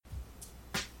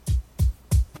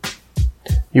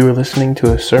You are listening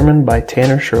to a sermon by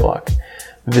Tanner Sherlock.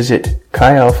 Visit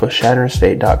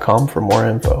chialphashatterstate.com for more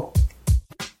info.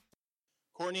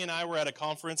 Courtney and I were at a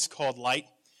conference called Light.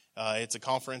 It's a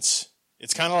conference,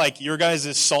 it's kind of like your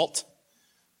guys' salt,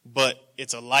 but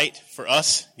it's a light for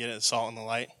us. Get it? Salt and the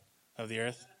light of the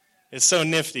earth. It's so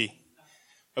nifty.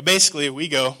 But basically, we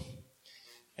go,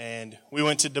 and we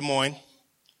went to Des Moines,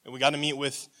 and we got to meet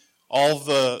with all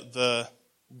the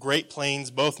Great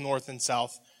Plains, both North and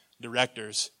South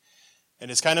directors.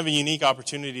 And it's kind of a unique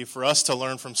opportunity for us to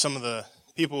learn from some of the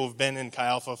people who've been in Chi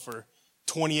Alpha for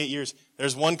 28 years.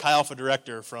 There's one Chi Alpha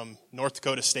director from North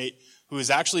Dakota State who has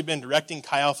actually been directing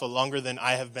Chi Alpha longer than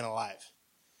I have been alive.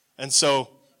 And so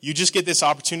you just get this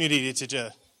opportunity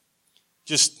to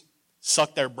just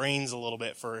suck their brains a little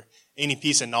bit for any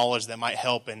piece of knowledge that might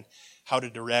help in how to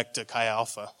direct a Chi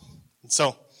Alpha. And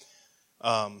so,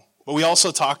 but we also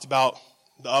talked about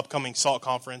the upcoming SALT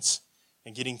conference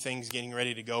and getting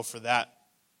ready to go for that.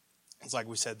 It's like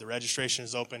we said, the registration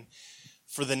is open.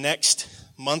 For the next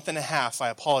month and a half, I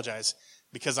apologize,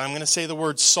 because I'm going to say the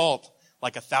word SALT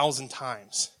like 1,000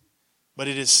 times. But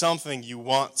it is something you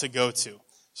want to go to.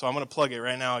 So I'm going to plug it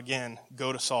right now again.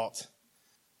 Go to SALT.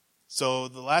 So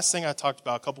the last thing I talked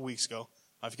about a couple weeks ago,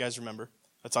 if you guys remember,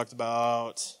 I talked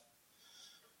about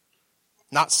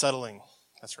not settling.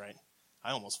 That's right. I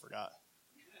almost forgot.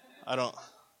 I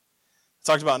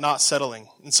talked about not settling.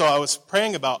 And so I was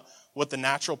praying about what the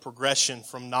natural progression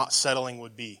from not settling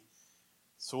would be.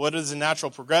 So what is the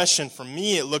natural progression? For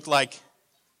me, it looked like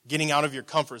getting out of your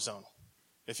comfort zone.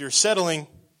 If you're settling,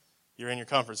 you're in your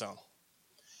comfort zone.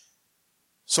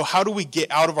 So how do we get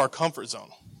out of our comfort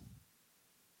zone?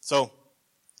 So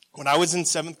when I was in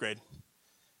 7th grade,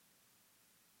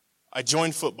 I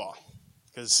joined football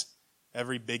because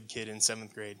every big kid in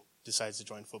 7th grade decides to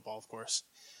join football, of course.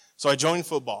 So I joined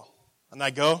football. And I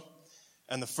go,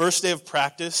 and the first day of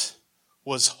practice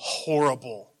was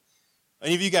horrible.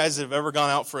 Any of you guys that have ever gone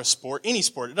out for a sport, any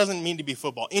sport, it doesn't mean to be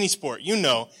football, any sport, you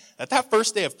know that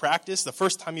first day of practice, the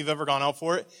first time you've ever gone out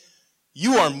for it,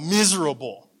 you are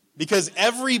miserable. Because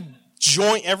every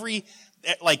joint,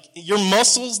 your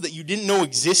muscles that you didn't know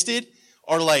existed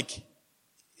are like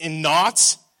in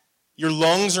knots. Your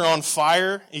lungs are on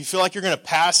fire. And you feel like you're going to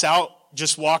pass out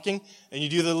just walking. And you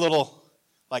do the little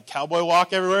cowboy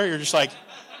walk everywhere. You're just like,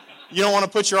 you don't want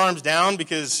to put your arms down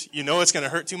because you know it's going to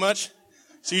hurt too much.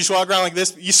 So you just walk around like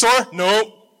this. You sore?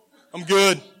 Nope. I'm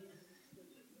good.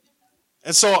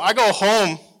 And so I go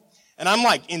home and I'm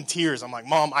like in tears. I'm like,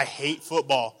 Mom, I hate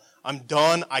football. I'm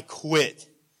done. I quit.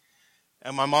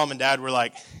 And my mom and dad were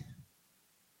like,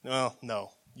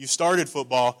 no. You started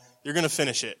football. You're going to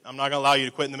finish it. I'm not going to allow you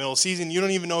to quit in the middle of the season. You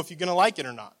don't even know if you're going to like it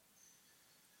or not.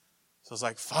 So I was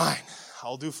like, fine,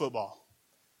 I'll do football.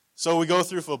 So we go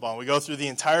through football. We go through the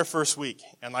entire first week.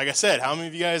 And like I said, how many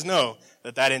of you guys know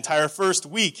that entire first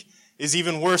week is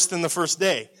even worse than the first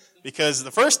day? Because the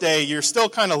first day, you're still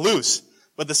kind of loose.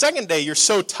 But the second day, you're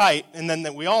so tight. And then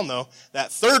that we all know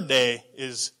that third day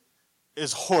is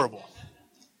horrible.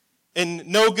 And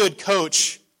no good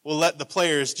coach will let the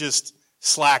players just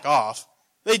slack off.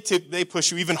 They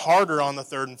push you even harder on the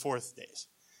third and fourth days.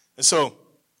 And so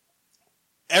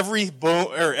every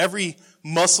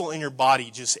muscle in your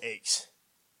body just aches.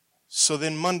 So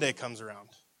then Monday comes around.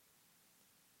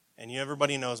 And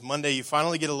everybody knows Monday you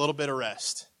finally get a little bit of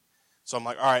rest. So I'm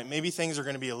like, all right, maybe things are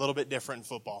going to be a little bit different in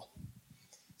football.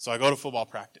 So I go to football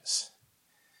practice.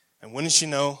 And wouldn't you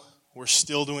know, we're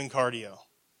still doing cardio.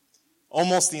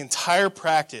 Almost the entire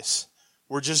practice,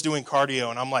 we're just doing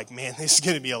cardio. And I'm like, man, this is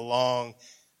going to be a long,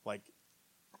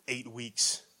 8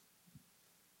 weeks.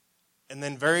 And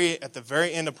then at the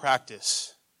very end of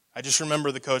practice, I just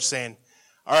remember the coach saying,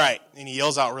 all right, and he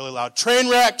yells out really loud, train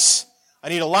wrecks, I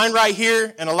need a line right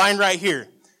here and a line right here.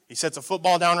 He sets a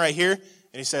football down right here, and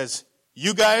he says,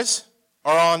 you guys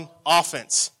are on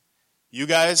offense. You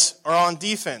guys are on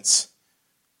defense.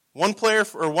 One player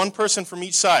or one person from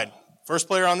each side. First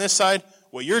player on this side,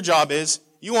 what your job is,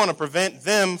 you want to prevent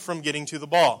them from getting to the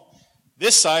ball.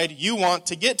 This side, you want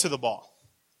to get to the ball.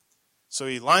 So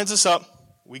he lines us up.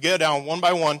 We go down one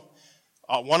by one.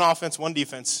 One offense, one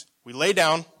defense. We lay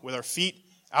down with our feet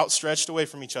outstretched away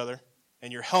from each other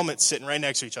and your helmets sitting right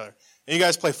next to each other. And you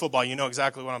guys play football, you know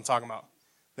exactly what I'm talking about.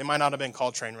 They might not have been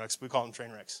called train wrecks, but we call them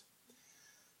train wrecks.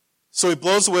 So he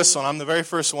blows the whistle, and I'm the very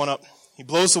first one up. He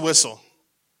blows the whistle.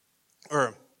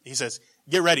 Or he says,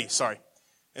 get ready, sorry.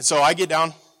 And so I get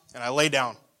down, and I lay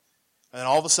down. And then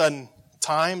all of a sudden,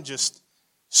 time just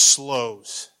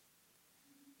slows.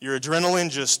 Your adrenaline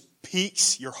just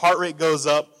peaks. Your heart rate goes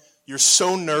up. You're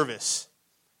so nervous.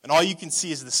 And all you can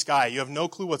see is the sky. You have no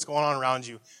clue what's going on around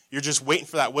you. You're just waiting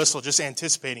for that whistle, just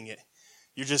anticipating it.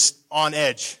 You're just on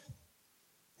edge.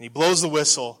 And he blows the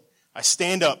whistle. I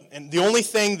stand up, and the only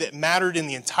thing that mattered in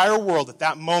the entire world at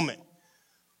that moment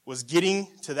was getting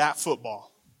to that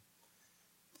football.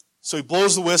 So he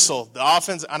blows the whistle, the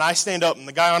offense, and I stand up, and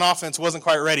the guy on offense wasn't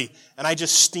quite ready, and I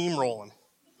just steamroll him.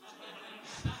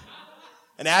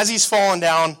 And as he's falling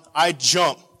down, I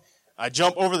jump. I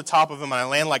jump over the top of him, and I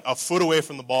land like a foot away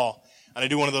from the ball. And I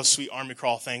do one of those sweet army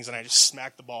crawl things, and I just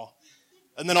smack the ball.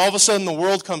 And then all of a sudden, the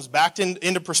world comes back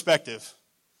into perspective.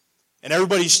 And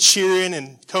everybody's cheering,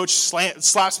 and coach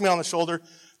slaps me on the shoulder.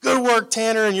 Good work,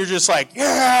 Tanner. And you're just like,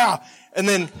 yeah! And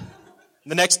then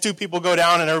the next two people go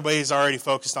down, and everybody's already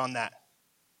focused on that.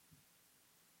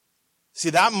 See,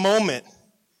 at that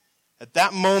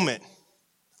moment,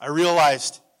 I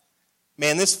realized,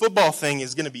 man, this football thing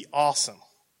is going to be awesome.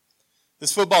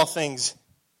 This football thing's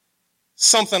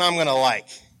something I'm going to like.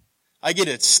 I get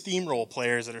to steamroll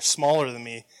players that are smaller than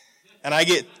me, and I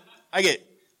get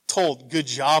told, good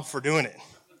job for doing it.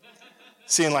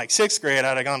 See, in like 6th grade,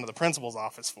 I'd have gone to the principal's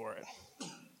office for it.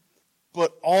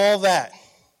 But all that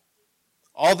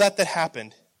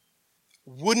happened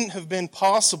wouldn't have been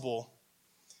possible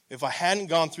if I hadn't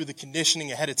gone through the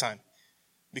conditioning ahead of time.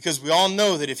 Because we all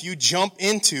know that if you jump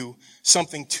into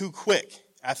something too quick,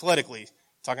 athletically,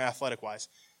 talking athletic-wise,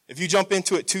 if you jump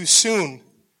into it too soon,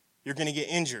 you're going to get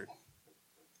injured.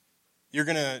 You're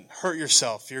going to hurt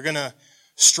yourself. You're going to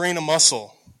strain a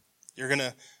muscle. You're going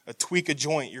to tweak a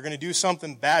joint. You're going to do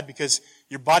something bad because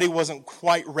your body wasn't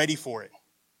quite ready for it.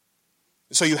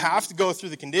 So you have to go through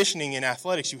the conditioning in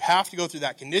athletics. You have to go through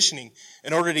that conditioning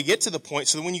in order to get to the point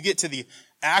so that when you get to the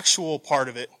actual part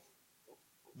of it,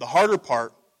 the harder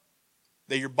part,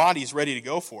 that your body is ready to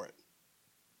go for it.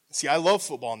 See, I love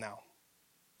football now.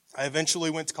 I eventually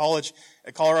went to college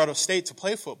at Colorado State to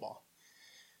play football.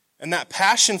 And that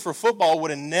passion for football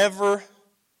would have never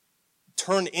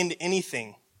turned into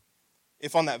anything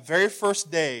if on that very first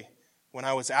day when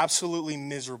I was absolutely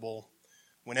miserable,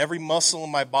 when every muscle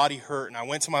in my body hurt, and I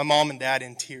went to my mom and dad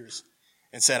in tears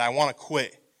and said, I want to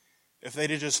quit. If they'd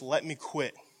have just let me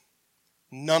quit,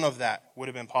 none of that would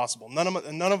have been possible.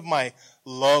 None of my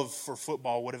love for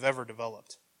football would have ever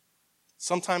developed.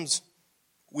 Sometimes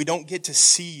we don't get to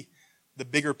see the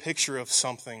bigger picture of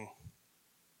something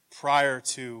prior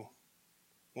to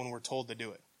when we're told to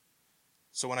do it.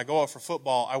 So when I go out for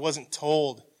football, I wasn't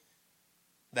told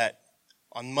that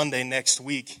on Monday next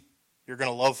week, you're going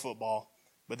to love football,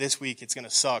 but this week it's going to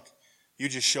suck. You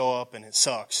just show up and it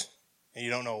sucks, and you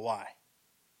don't know why.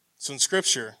 So in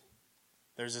Scripture,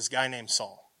 there's this guy named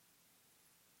Saul.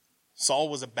 Saul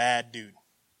was a bad dude.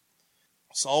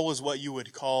 Saul was what you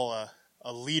would call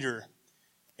a leader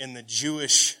in the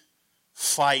Jewish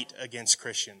fight against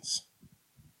Christians.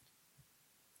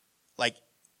 Like,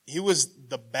 he was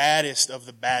the baddest of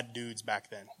the bad dudes back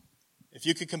then. If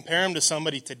you could compare him to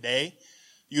somebody today,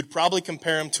 you'd probably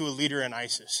compare him to a leader in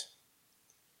ISIS.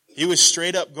 He was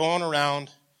straight up going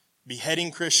around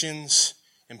beheading Christians,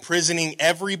 imprisoning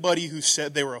everybody who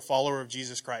said they were a follower of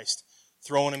Jesus Christ,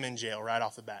 throwing them in jail right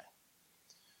off the bat.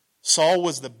 Saul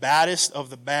was the baddest of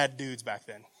the bad dudes back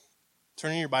then.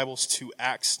 Turn in your Bibles to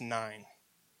Acts 9.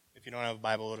 If you don't have a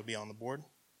Bible, it'll be on the board.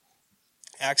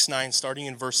 Acts 9, starting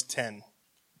in verse 10.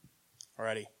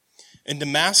 Alrighty. In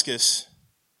Damascus,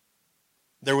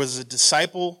 there was a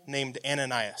disciple named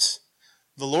Ananias.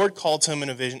 The Lord called to him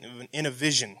in a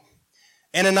vision.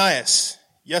 Ananias.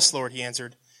 Yes, Lord, he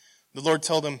answered. The Lord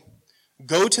told him,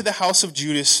 go to the house of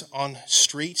Judas on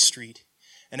Straight Street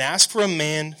and ask for a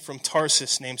man from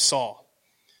Tarsus named Saul,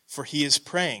 for he is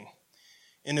praying.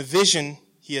 In a vision,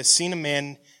 he has seen a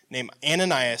man named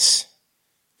Ananias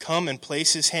come and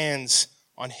place his hands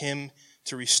on him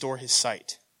to restore his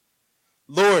sight.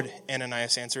 Lord,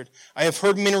 Ananias answered, I have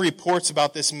heard many reports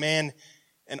about this man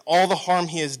and all the harm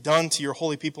he has done to your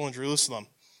holy people in Jerusalem.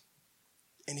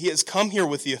 And he has come here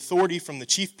with the authority from the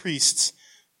chief priests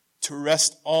to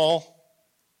arrest all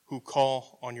who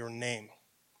call on your name.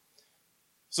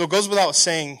 So it goes without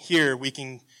saying here, we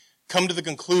can come to the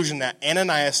conclusion that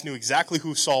Ananias knew exactly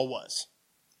who Saul was.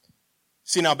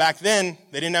 See, now back then,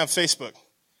 they didn't have Facebook.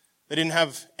 They didn't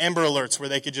have Amber Alerts where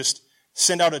they could just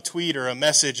send out a tweet or a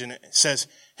message and it says,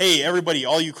 hey, everybody,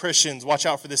 all you Christians, watch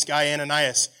out for this guy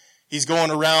Ananias. He's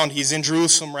going around, he's in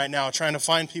Jerusalem right now trying to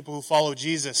find people who follow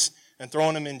Jesus and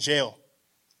throwing them in jail.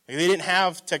 They didn't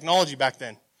have technology back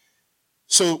then.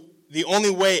 So the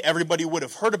only way everybody would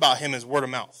have heard about him is word of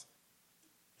mouth.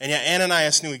 And yet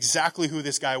Ananias knew exactly who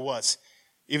this guy was,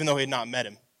 even though he had not met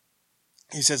him.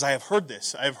 He says, I have heard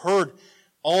this. I have heard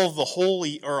all of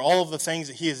the things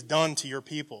that he has done to your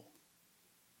people.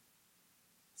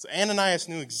 So Ananias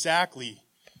knew exactly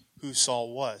who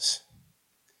Saul was.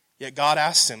 Yet God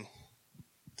asked him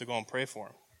to go and pray for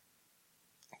him.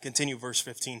 Continue verse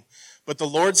 15. But the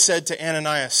Lord said to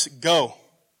Ananias, "Go,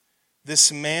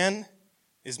 this man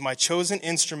is my chosen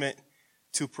instrument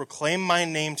to proclaim my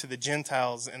name to the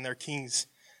Gentiles and their kings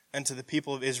and to the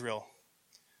people of Israel.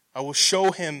 I will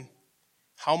show him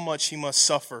how much he must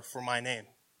suffer for my name."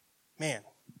 Man,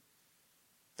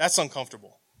 that's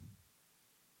uncomfortable.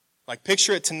 Like,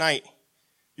 picture it tonight.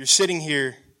 You're sitting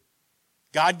here.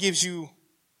 God gives you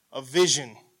a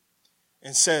vision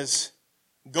and says,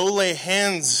 go lay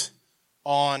hands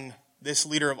on this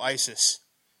leader of ISIS.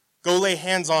 Go lay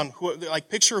hands on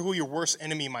picture who your worst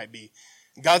enemy might be.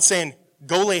 God's saying,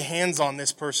 go lay hands on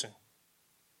this person.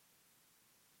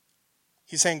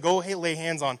 He's saying, go lay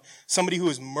hands on somebody who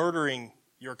is murdering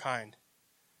your kind.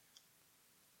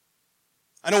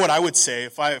 I know what I would say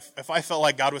if I felt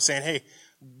like God was saying, hey,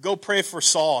 go pray for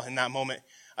Saul in that moment.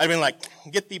 I'd been like,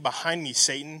 get thee behind me,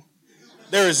 Satan.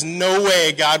 There is no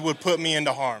way God would put me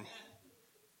into harm.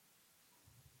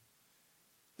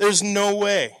 There's no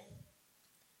way.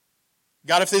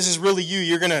 God, if this is really you,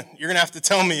 you're gonna have to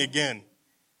tell me again.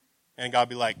 And God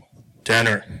be like,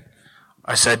 Tanner,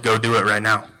 I said go do it right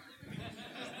now.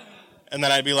 And then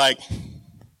I'd be like,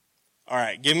 all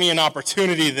right, give me an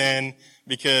opportunity then,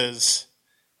 because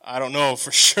I don't know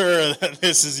for sure that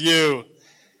this is you.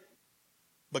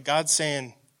 But God's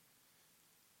saying,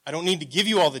 I don't need to give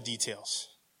you all the details.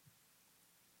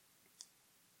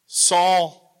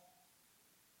 Saul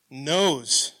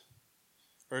knows,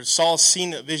 or Saul's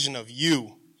seen a vision of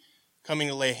you coming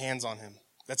to lay hands on him.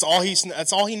 That's all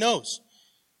he knows.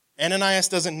 Ananias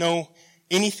doesn't know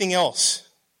anything else.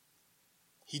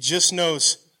 He just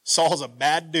knows Saul's a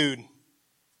bad dude,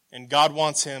 and God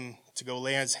wants him to go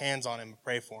lay his hands on him and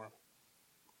pray for him.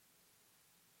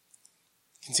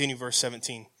 Continue verse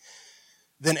 17.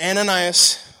 Then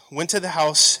Ananias went to the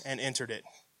house and entered it,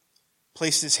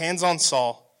 placed his hands on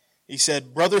Saul. He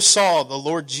said, Brother Saul, the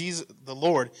Lord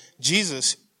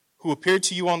Jesus, who appeared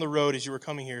to you on the road as you were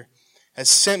coming here, has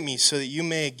sent me so that you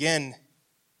may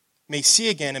see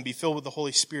again and be filled with the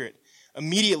Holy Spirit.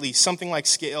 Immediately, something like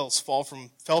scales fell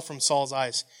from Saul's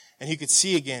eyes, and he could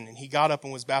see again, and he got up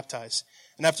and was baptized.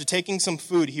 And after taking some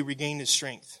food, he regained his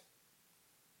strength.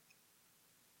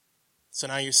 So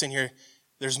now you're sitting here,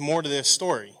 there's more to this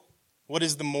story. What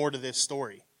is the more to this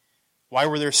story? Why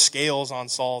were there scales on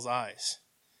Saul's eyes?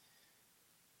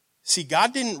 See,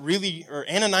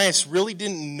 Ananias really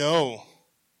didn't know.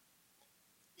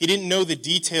 He didn't know the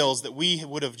details that we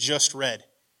would have just read.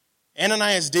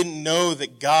 Ananias didn't know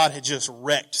that God had just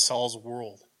wrecked Saul's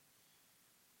world.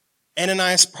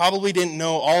 Ananias probably didn't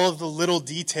know all of the little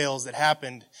details that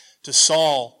happened to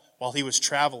Saul while he was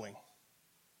traveling.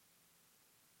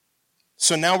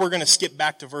 So now we're going to skip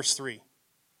back to verse 3.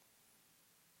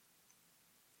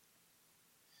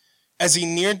 As he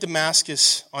neared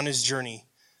Damascus on his journey,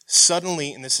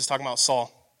 suddenly, and this is talking about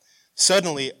Saul,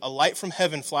 suddenly a light from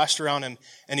heaven flashed around him,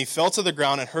 and he fell to the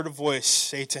ground and heard a voice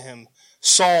say to him,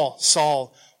 Saul,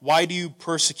 Saul, why do you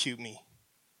persecute me?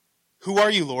 Who are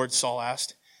you, Lord? Saul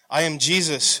asked. I am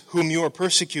Jesus, whom you are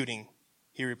persecuting,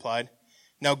 he replied.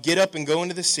 Now get up and go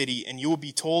into the city, and you will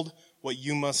be told what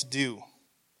you must do.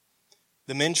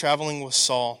 The men traveling with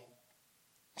Saul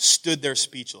stood there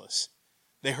speechless.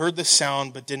 They heard the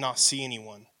sound, but did not see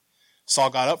anyone.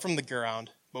 Saul got up from the ground,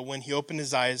 but when he opened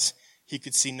his eyes, he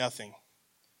could see nothing.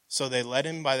 So they led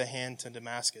him by the hand to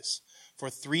Damascus. For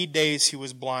 3 days he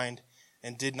was blind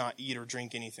and did not eat or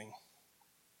drink anything.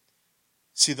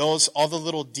 See, all the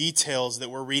little details that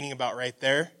we're reading about right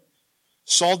there,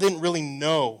 Saul didn't really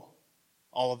know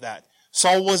all of that.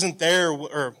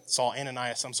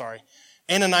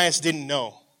 Ananias didn't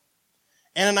know.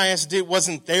 Ananias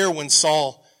wasn't there when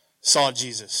Saul saw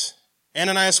Jesus.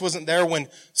 Ananias wasn't there when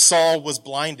Saul was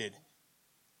blinded.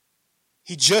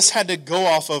 He just had to go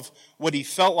off of what he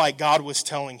felt like God was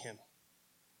telling him.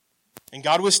 And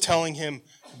God was telling him,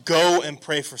 go and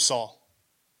pray for Saul.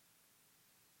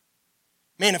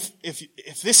 Man,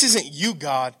 if this isn't you,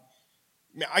 God,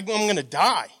 I'm going to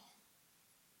die.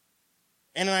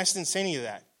 Ananias didn't say any of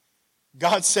that.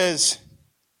 God says,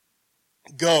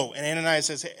 go. And Ananias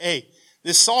says, hey,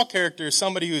 this Saul character is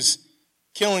somebody who's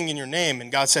killing in your name.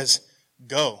 And God says,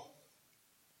 go.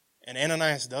 And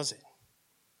Ananias does it.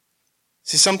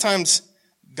 See, sometimes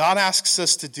God asks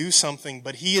us to do something,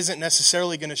 but he isn't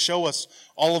necessarily going to show us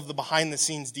all of the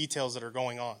behind-the-scenes details that are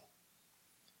going on.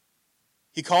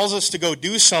 He calls us to go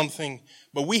do something,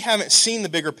 but we haven't seen the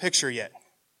bigger picture yet.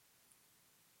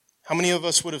 How many of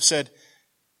us would have said,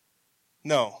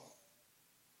 no,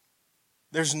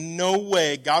 there's no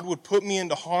way God would put me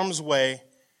into harm's way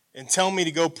and tell me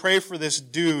to go pray for this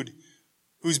dude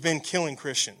who's been killing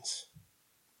Christians.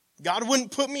 God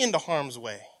wouldn't put me into harm's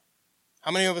way.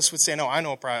 How many of us would say no? I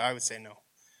know probably I would say no.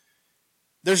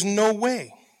 There's no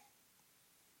way.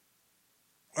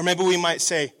 Or maybe we might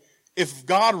say, if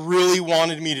God really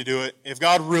wanted me to do it, if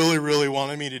God really, really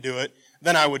wanted me to do it,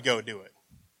 then I would go do it.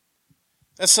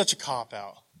 That's such a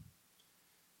cop-out.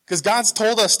 Because God's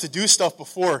told us to do stuff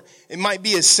before. It might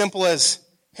be as simple as,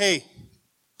 hey,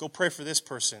 go pray for this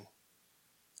person.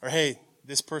 Or, hey,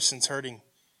 this person's hurting.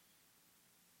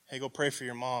 Hey, go pray for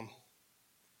your mom.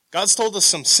 God's told us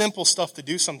some simple stuff to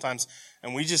do sometimes,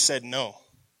 and we just said no.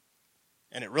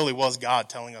 And it really was God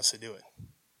telling us to do it.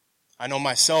 I know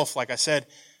myself, like I said,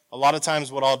 a lot of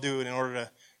times what I'll do in order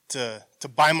to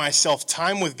buy myself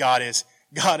time with God is,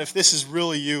 God, if this is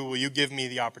really you, will you give me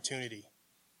the opportunity?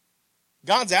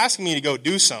 God's asking me to go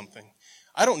do something.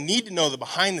 I don't need to know the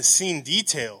behind-the-scene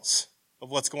details of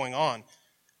what's going on.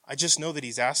 I just know that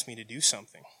he's asked me to do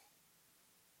something.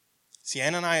 See,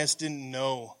 Ananias didn't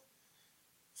know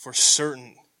for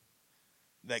certain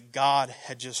that God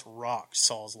had just rocked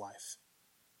Saul's life.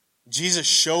 Jesus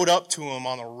showed up to him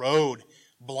on the road,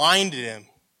 blinded him,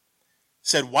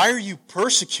 said, why are you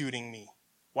persecuting me?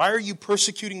 Why are you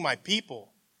persecuting my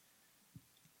people?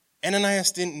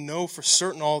 Ananias didn't know for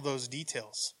certain all those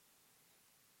details.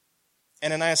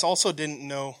 Ananias also didn't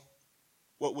know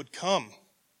what would come.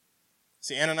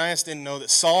 See, Ananias didn't know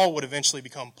that Saul would eventually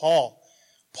become Paul.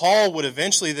 Paul would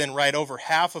eventually then write over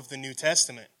half of the New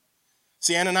Testament.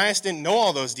 See, Ananias didn't know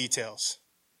all those details.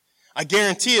 I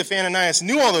guarantee if Ananias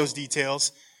knew all those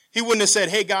details, he wouldn't have said,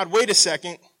 hey, God, wait a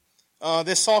second.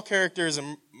 This Saul character is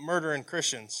murdering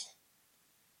Christians.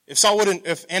 If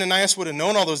Ananias would have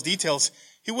known all those details,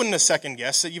 he wouldn't have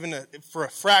second-guessed it even for a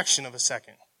fraction of a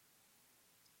second.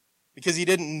 Because he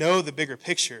didn't know the bigger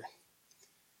picture.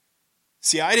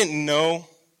 See, I didn't know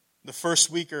the first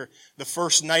week or the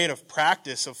first night of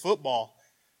practice of football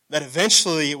that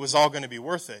eventually it was all going to be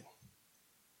worth it.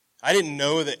 I didn't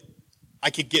know that I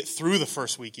could get through the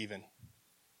first week even.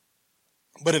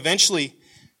 But eventually,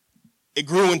 it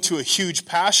grew into a huge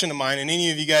passion of mine. And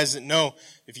any of you guys that know,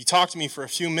 if you talk to me for a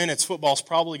few minutes, football's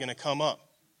probably going to come up.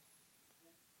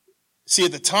 See,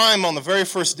 at the time, on the very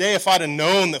first day, if I'd have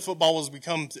known that football was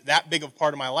become that big of a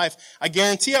part of my life, I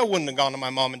guarantee I wouldn't have gone to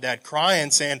my mom and dad crying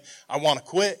saying, I want to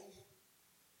quit.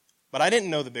 But I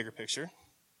didn't know the bigger picture.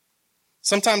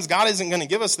 Sometimes God isn't going to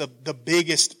give us the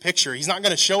biggest picture. He's not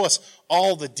going to show us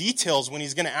all the details when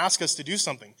he's going to ask us to do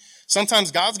something.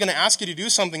 Sometimes God's going to ask you to do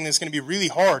something that's going to be really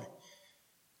hard.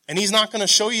 And he's not going to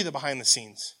show you the behind the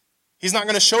scenes. He's not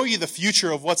going to show you the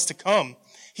future of what's to come.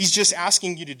 He's just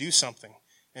asking you to do something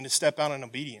and to step out in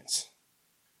obedience.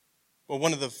 But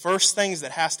one of the first things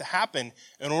that has to happen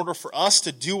in order for us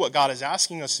to do what God is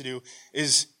asking us to do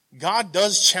is God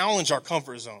does challenge our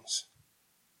comfort zones.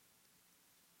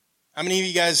 How many of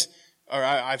you guys,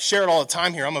 I've shared all the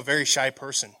time here, I'm a very shy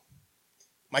person.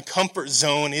 My comfort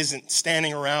zone isn't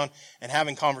standing around and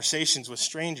having conversations with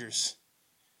strangers.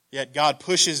 Yet God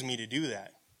pushes me to do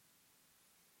that.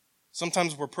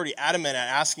 Sometimes we're pretty adamant at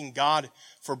asking God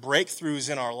for breakthroughs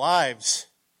in our lives.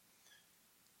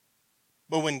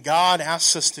 But when God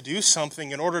asks us to do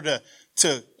something in order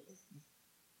to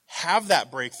have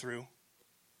that breakthrough,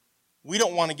 we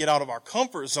don't want to get out of our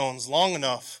comfort zones long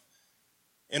enough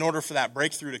in order for that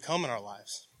breakthrough to come in our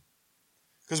lives.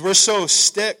 Because we're so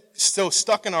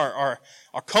stuck in our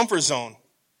comfort zone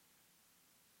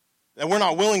that we're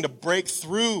not willing to break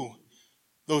through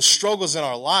those struggles in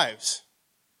our lives.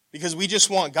 Because we just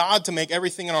want God to make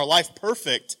everything in our life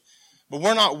perfect, but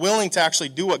we're not willing to actually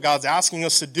do what God's asking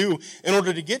us to do in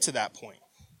order to get to that point.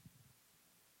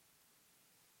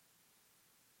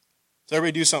 So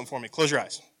everybody do something for me. Close your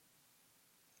eyes.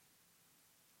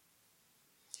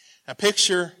 Now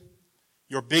picture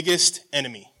your biggest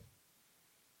enemy.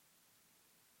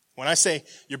 When I say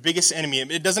your biggest enemy,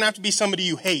 it doesn't have to be somebody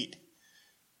you hate,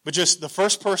 but just the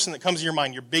first person that comes to your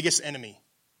mind, your biggest enemy.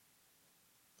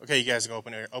 Okay, you guys go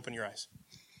open your eyes.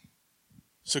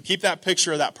 So keep that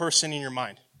picture of that person in your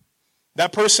mind.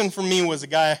 That person for me was a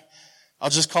guy, I'll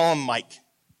just call him Mike.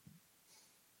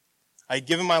 I had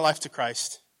given my life to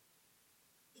Christ.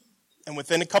 And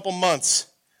within a couple months,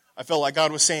 I felt like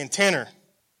God was saying, Tanner,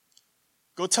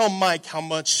 go tell Mike how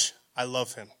much I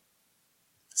love him.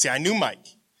 See, I knew Mike.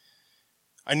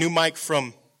 I knew Mike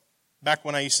from back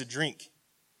when I used to drink.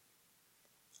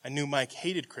 I knew Mike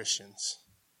hated Christians.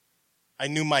 I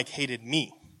knew Mike hated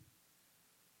me.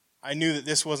 I knew that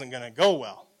this wasn't going to go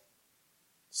well.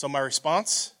 So my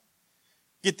response,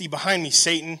 get thee behind me,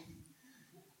 Satan.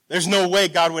 There's no way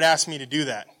God would ask me to do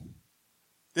that.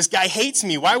 This guy hates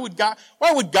me. Why would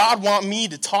God want me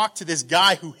to talk to this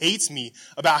guy who hates me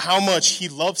about how much he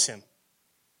loves him?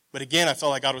 But again, I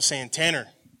felt like God was saying, Tanner,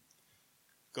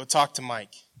 go talk to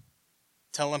Mike.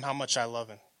 Tell him how much I love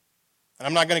him. And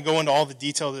I'm not going to go into all the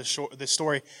detail of this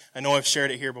story. I know I've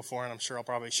shared it here before, and I'm sure I'll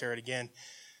probably share it again.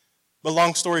 But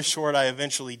long story short, I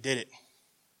eventually did it.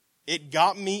 It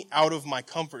got me out of my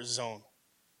comfort zone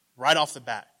right off the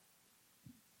bat.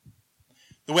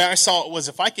 The way I saw it was,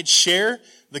 if I could share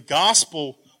the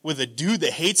gospel with a dude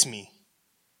that hates me,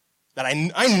 that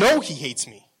I know he hates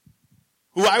me,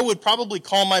 who I would probably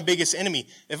call my biggest enemy.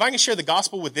 If I can share the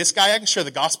gospel with this guy, I can share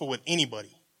the gospel with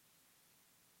anybody.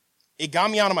 It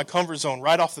got me out of my comfort zone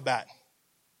right off the bat.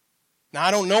 Now,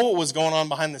 I don't know what was going on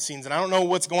behind the scenes, and I don't know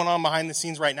what's going on behind the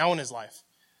scenes right now in his life.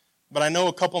 But I know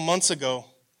a couple months ago,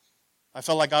 I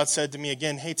felt like God said to me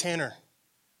again, hey, Tanner,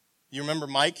 you remember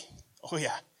Mike? Oh,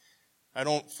 yeah. I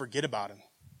don't forget about him.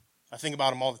 I think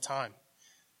about him all the time.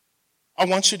 I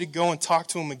want you to go and talk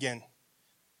to him again.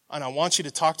 And I want you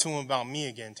to talk to him about me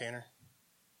again, Tanner.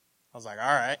 I was like,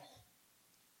 all right.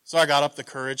 So I got up the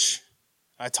courage.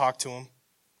 I talked to him.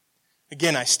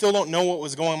 Again, I still don't know what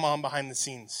was going on behind the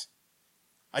scenes.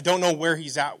 I don't know where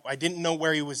he's at. I didn't know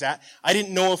where he was at. I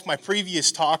didn't know if my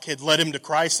previous talk had led him to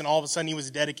Christ and all of a sudden he was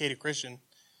a dedicated Christian.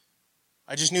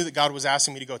 I just knew that God was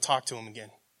asking me to go talk to him again.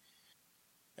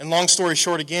 And long story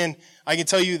short, again, I can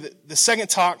tell you that the second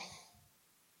talk,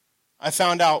 I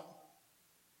found out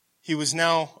he was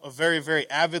now a very, very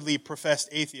avidly professed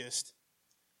atheist.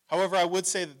 However, I would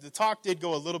say that the talk did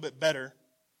go a little bit better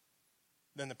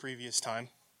than the previous time.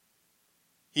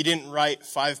 He didn't write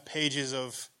 5 pages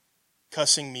of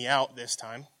cussing me out this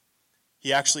time.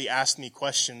 He actually asked me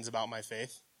questions about my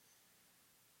faith.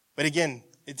 But again,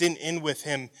 it didn't end with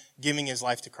him giving his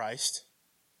life to Christ.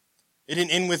 It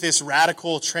didn't end with this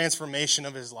radical transformation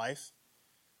of his life.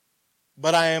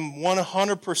 But I am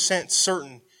 100%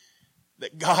 certain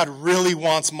that God really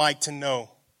wants Mike to know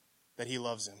that he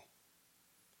loves him.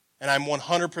 And I'm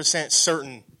 100%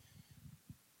 certain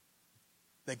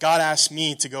that God asked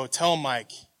me to go tell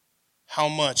Mike how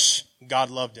much God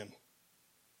loved him.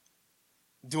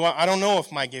 I don't know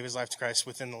if Mike gave his life to Christ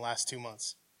within the last 2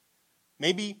 months.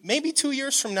 Maybe 2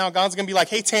 years from now, God's going to be like,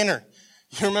 hey, Tanner,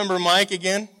 you remember Mike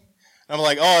again? And I'm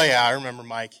like, oh yeah, I remember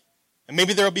Mike. And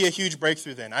maybe there'll be a huge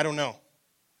breakthrough then. I don't know.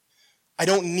 I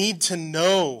don't need to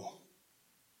know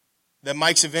that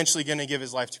Mike's eventually going to give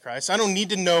his life to Christ. I don't need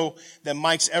to know that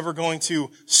Mike's ever going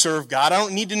to serve God. I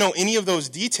don't need to know any of those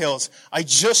details. I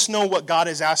just know what God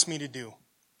has asked me to do.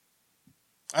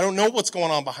 I don't know what's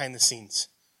going on behind the scenes.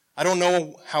 I don't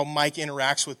know how Mike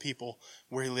interacts with people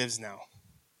where he lives now.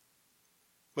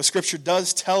 But Scripture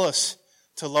does tell us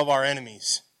to love our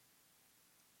enemies.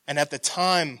 And at the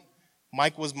time,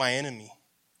 Mike was my enemy.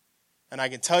 And I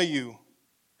can tell you,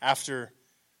 after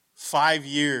 5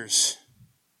 years,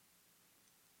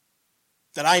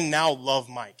 that I now love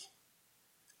Mike.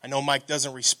 I know Mike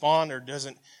doesn't respond or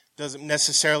doesn't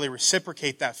necessarily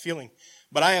reciprocate that feeling,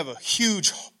 but I have a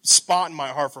huge spot in my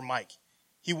heart for Mike.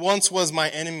 He once was my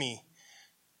enemy,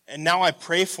 and now I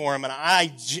pray for him, and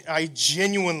I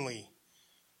genuinely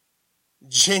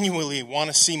want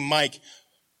to see Mike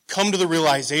come to the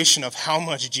realization of how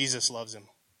much Jesus loves him.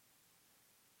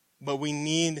 But we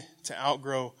need to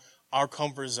outgrow our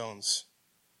comfort zones.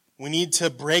 We need to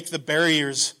break the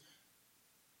barriers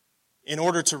in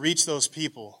order to reach those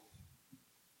people.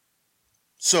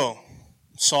 So,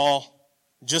 Saul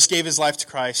just gave his life to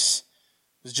Christ,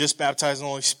 was just baptized in the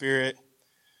Holy Spirit,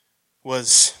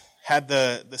 had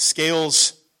the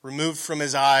scales removed from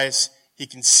his eyes. He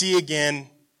can see again.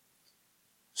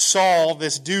 Saul,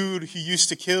 this dude who used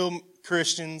to kill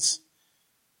Christians,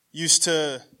 used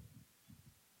to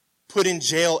put in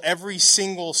jail every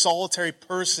single solitary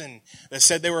person that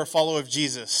said they were a follower of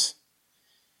Jesus.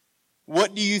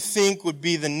 What do you think would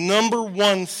be the number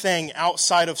one thing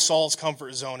outside of Saul's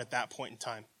comfort zone at that point in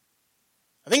time?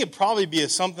 I think it'd probably be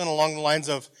something along the lines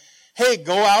of, hey,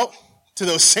 go out to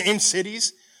those same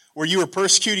cities where you were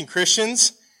persecuting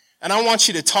Christians, and I want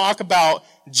you to talk about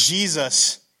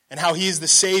Jesus and how he is the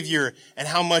Savior and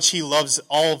how much he loves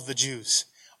all of the Jews,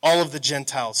 all of the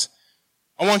Gentiles.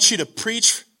 I want you to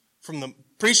preach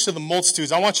to the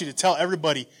multitudes. I want you to tell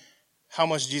everybody how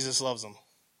much Jesus loves them.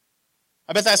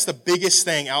 I bet that's the biggest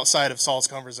thing outside of Saul's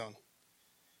comfort zone.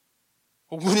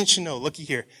 Well, wouldn't you know? Looky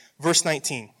here. Verse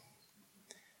 19.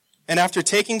 And after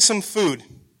taking some food,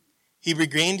 he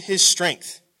regained his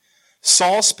strength.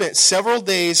 Saul spent several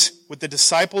days with the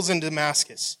disciples in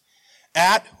Damascus.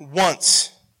 At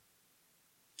once,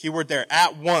 keyword there,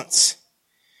 at once,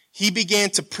 he began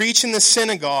to preach in the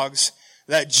synagogues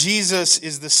that Jesus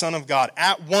is the Son of God.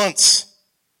 At once.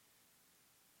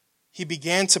 he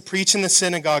began to preach in the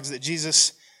synagogues that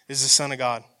Jesus is the Son of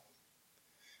God.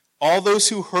 All those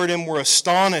who heard him were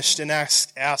astonished and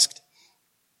asked,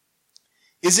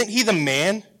 "Isn't he the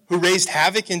man who raised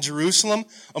havoc in Jerusalem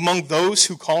among those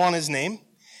who call on his name?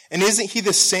 And isn't he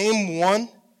the same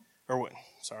one?"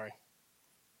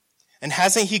 And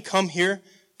hasn't he come here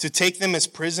to take them as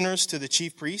prisoners to the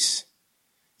chief priests?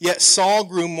 Yet Saul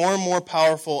grew more and more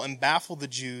powerful and baffled the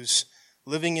Jews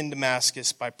living in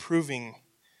Damascus by proving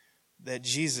that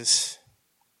Jesus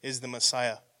is the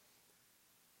Messiah.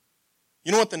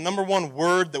 You know what? The number one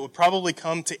word that would probably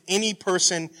come to any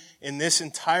person in this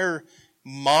entire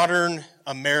modern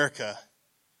America,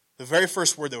 the very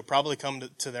first word that would probably come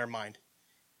to their mind: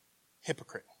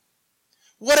 hypocrite.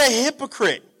 What a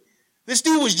hypocrite! This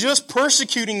dude was just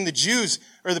persecuting the Jews,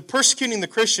 or persecuting the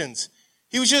Christians.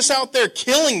 He was just out there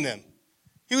killing them.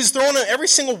 He was throwing every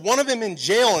single one of them in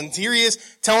jail, and here he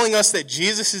is telling us that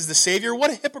Jesus is the Savior.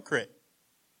 What a hypocrite.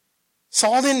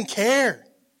 Saul didn't care.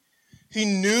 He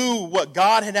knew what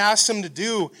God had asked him to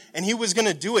do, and he was going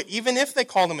to do it, even if they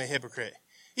called him a hypocrite.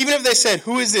 Even if they said,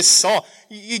 "Who is this Saul?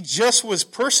 You just was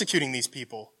persecuting these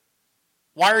people.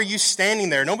 Why are you standing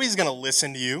there? Nobody's going to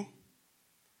listen to you."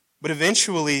 But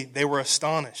eventually, they were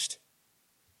astonished.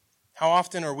 How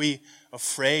often are we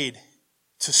afraid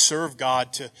to serve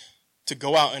God, to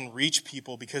go out and reach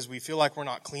people because we feel like we're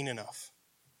not clean enough?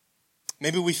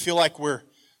 Maybe we feel like we're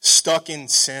stuck in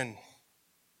sin.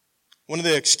 One of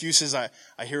the excuses I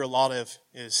hear a lot of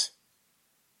is,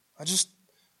 I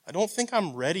don't think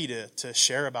I'm ready to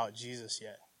share about Jesus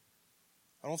yet.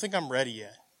 I don't think I'm ready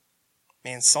yet.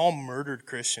 Man, Saul murdered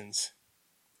Christians,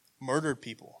 murdered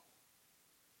people.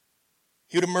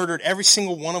 He would have murdered every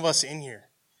single one of us in here.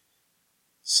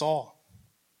 Saul.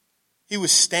 He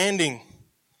was standing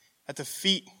at the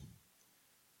feet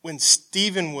when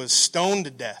Stephen was stoned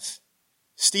to death.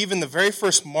 Stephen, the very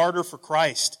first martyr for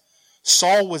Christ.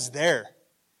 Saul was there.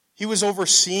 He was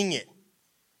overseeing it.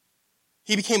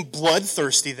 He became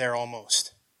bloodthirsty there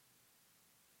almost.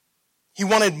 He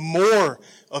wanted more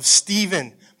of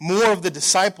Stephen, more of the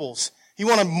disciples. He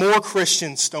wanted more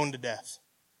Christians stoned to death.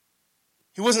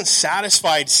 He wasn't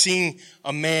satisfied seeing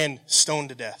a man stoned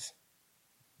to death.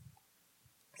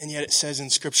 And yet it says in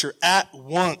Scripture, at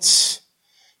once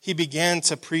he began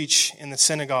to preach in the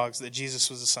synagogues that Jesus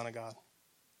was the Son of God.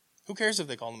 Who cares if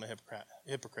they call him a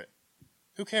hypocrite?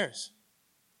 Who cares?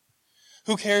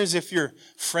 Who cares if your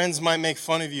friends might make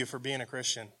fun of you for being a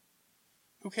Christian?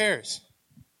 Who cares?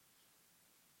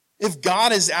 If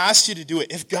God has asked you to do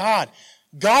it, if God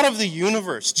of the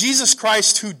universe, Jesus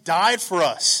Christ who died for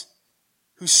us,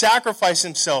 who sacrificed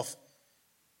himself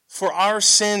for our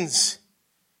sins,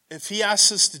 if he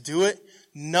asks us to do it,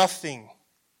 nothing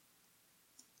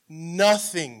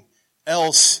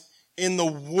else in the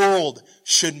world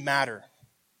should matter.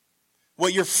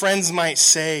 What your friends might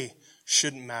say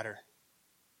shouldn't matter.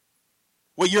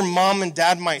 What your mom and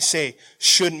dad might say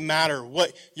shouldn't matter.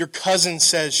 What your cousin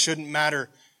says shouldn't matter.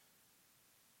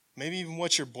 Maybe even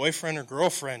what your boyfriend or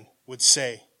girlfriend would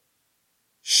say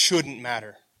shouldn't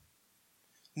matter.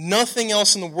 Nothing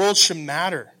else in the world should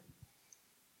matter.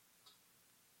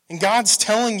 And God's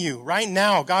telling you, right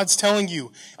now, God's telling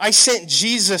you, I sent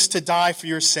Jesus to die for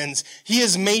your sins. He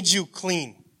has made you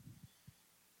clean.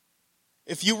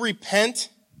 If you repent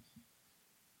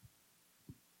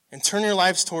and turn your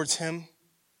lives towards Him,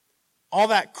 all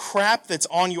that crap that's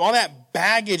on you, all that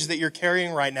baggage that you're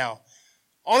carrying right now,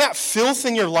 all that filth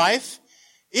in your life,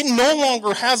 it no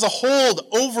longer has a hold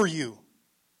over you.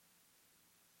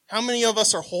 How many of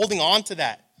us are holding on to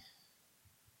that?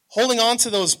 Holding on to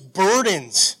those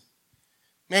burdens.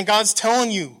 Man, God's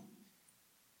telling you,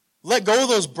 let go of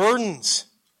those burdens.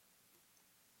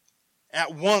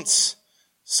 At once,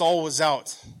 Saul was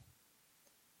out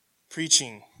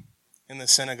preaching in the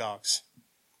synagogues.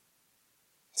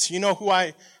 So you know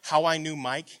how I knew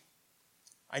Mike?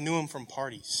 I knew him from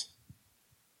parties.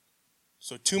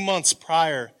 So 2 months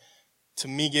prior to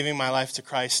me giving my life to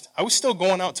Christ, I was still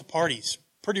going out to parties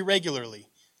pretty regularly,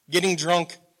 getting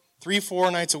drunk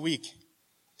 3-4 nights a week.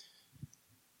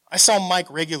 I saw Mike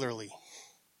regularly.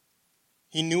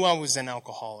 He knew I was an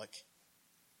alcoholic.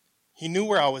 He knew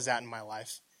where I was at in my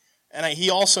life. And he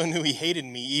also knew he hated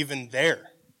me even there.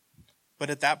 But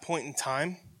at that point in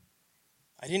time,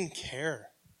 I didn't care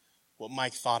what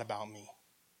Mike thought about me.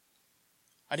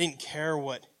 I didn't care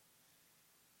what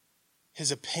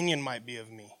his opinion might be of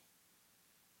me.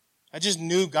 I just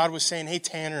knew God was saying, hey,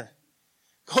 Tanner,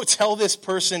 go tell this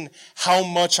person how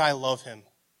much I love him.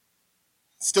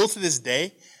 Still to this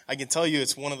day, I can tell you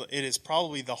it is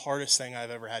probably the hardest thing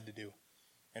I've ever had to do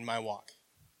in my walk.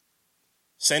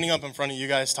 Standing up in front of you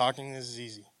guys talking, this is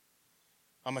easy.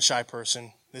 I'm a shy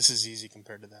person. This is easy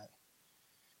compared to that.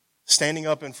 Standing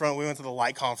up in front, we went to the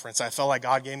Light Conference. I felt like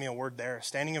God gave me a word there.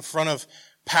 Standing in front of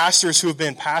pastors who have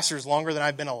been pastors longer than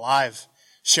I've been alive,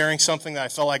 sharing something that I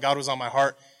felt like God was on my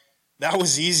heart, that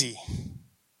was easy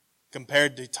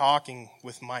compared to talking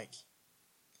with Mike.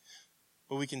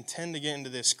 But we can tend to get into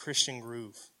this Christian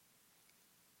groove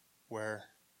where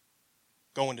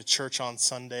going to church on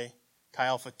Sunday, Chi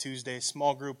Alpha Tuesday,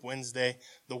 small group Wednesday,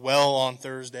 the well on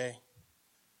Thursday.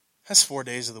 That's 4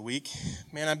 days of the week.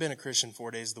 Man, I've been a Christian 4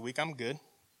 days of the week. I'm good.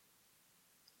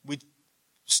 We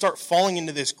start falling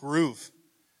into this groove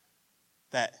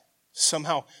that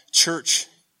somehow church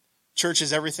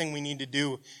is everything we need to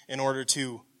do in order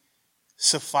to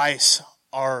suffice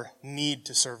our need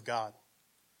to serve God.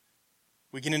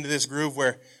 We get into this groove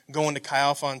where going to Chi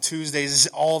Alpha on Tuesdays is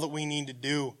all that we need to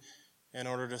do in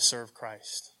order to serve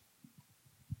Christ.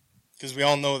 Because we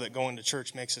all know that going to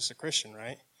church makes us a Christian,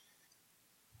 right?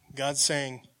 God's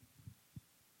saying,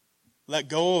 let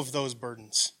go of those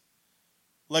burdens.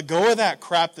 Let go of that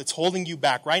crap that's holding you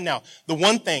back right now. The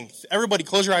one thing, everybody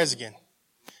close your eyes again.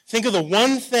 Think of the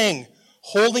one thing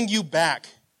holding you back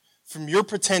from your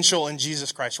potential in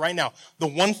Jesus Christ right now. The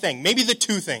one thing, maybe the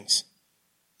two things.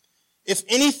 If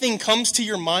anything comes to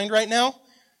your mind right now,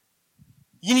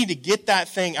 you need to get that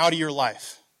thing out of your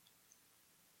life.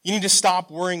 You need to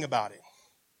stop worrying about it.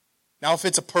 Now, if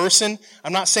it's a person,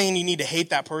 I'm not saying you need to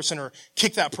hate that person or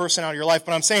kick that person out of your life,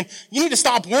 but I'm saying you need to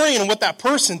stop worrying what that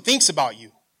person thinks about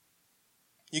you.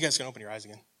 You guys can open your eyes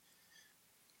again.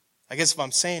 I guess if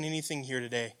I'm saying anything here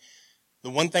today, the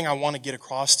one thing I want to get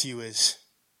across to you is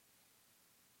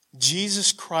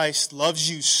Jesus Christ loves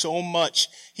you so much.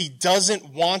 He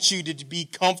doesn't want you to be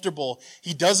comfortable.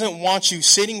 He doesn't want you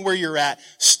sitting where you're at,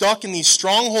 stuck in these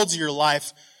strongholds of your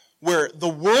life, where the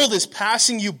world is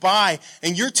passing you by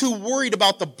and you're too worried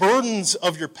about the burdens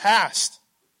of your past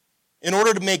in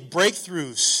order to make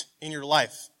breakthroughs in your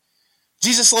life.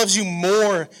 Jesus loves you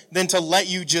more than to let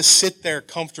you just sit there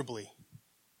comfortably.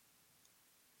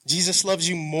 Jesus loves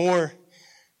you more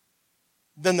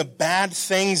than the bad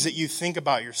things that you think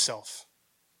about yourself.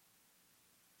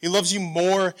 He loves you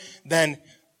more than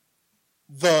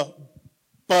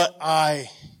but I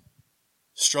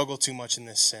struggle too much in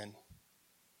this sin.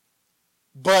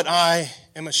 But I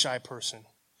am a shy person.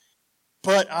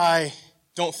 But I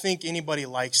don't think anybody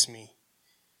likes me.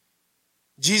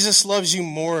 Jesus loves you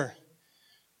more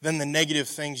than the negative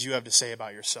things you have to say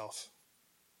about yourself.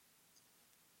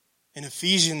 In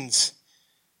Ephesians,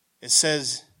 it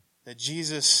says that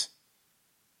Jesus'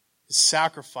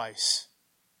 sacrifice,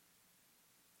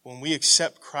 when we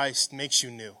accept Christ, makes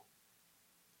you new.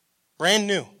 Brand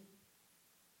new.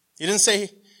 He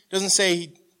doesn't say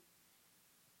he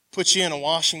puts you in a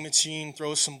washing machine,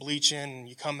 throws some bleach in, and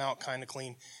you come out kind of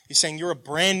clean. He's saying you're a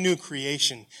brand new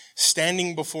creation,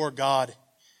 standing before God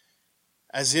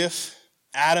as if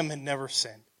Adam had never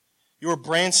sinned. You're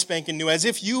brand spanking new, as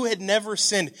if you had never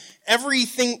sinned. Every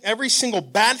single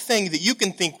bad thing that you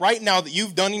can think right now that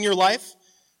you've done in your life,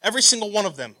 every single one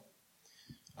of them.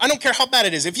 I don't care how bad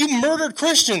it is. If you murdered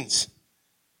Christians,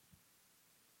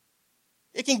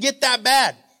 it can get that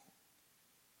bad.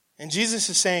 And Jesus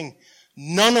is saying,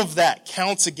 none of that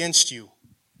counts against you.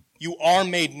 You are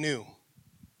made new.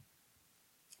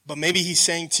 But maybe he's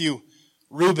saying to you,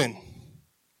 Reuben,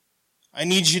 I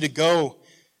need you to go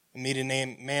and meet a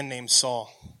man named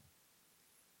Saul.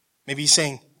 Maybe he's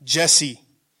saying, Jesse,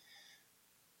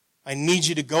 I need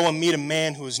you to go and meet a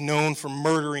man who is known for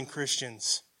murdering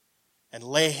Christians and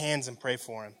lay hands and pray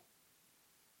for him.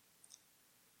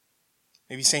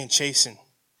 Maybe he's saying, Chasen,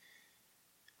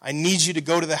 I need you to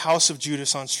go to the house of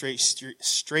Judas on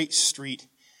Straight Street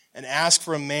and ask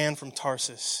for a man from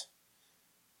Tarsus.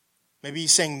 Maybe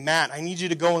he's saying, Matt, I need you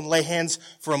to go and lay hands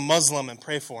for a Muslim and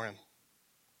pray for him.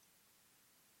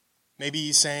 Maybe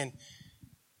he's saying,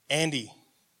 Andy,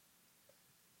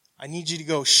 I need you to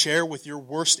go share with your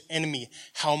worst enemy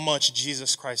how much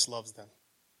Jesus Christ loves them.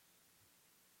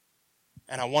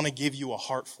 And I want to give you a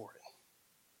heart for it.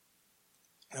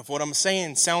 And if what I'm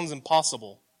saying sounds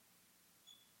impossible,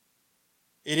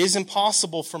 it is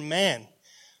impossible for man,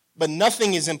 but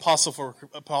nothing is impossible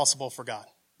for God.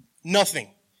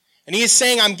 Nothing. And he is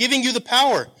saying, I'm giving you the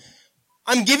power.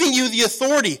 I'm giving you the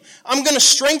authority. I'm going to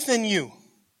strengthen you.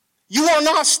 You are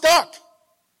not stuck.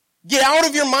 Get out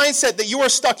of your mindset that you are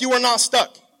stuck. You are not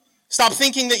stuck. Stop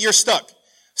thinking that you're stuck.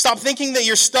 Stop thinking that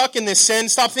you're stuck in this sin.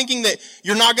 Stop thinking that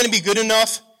you're not going to be good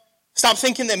enough. Stop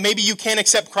thinking that maybe you can't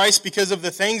accept Christ because of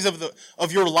the things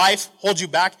of your life hold you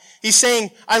back. He's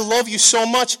saying, I love you so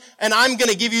much, and I'm going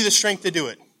to give you the strength to do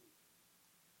it.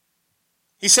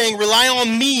 He's saying, rely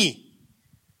on me.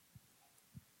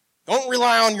 Don't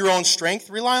rely on your own strength.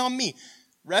 Rely on me.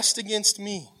 Rest against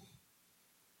me.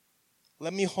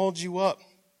 Let me hold you up.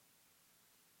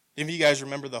 Any of you guys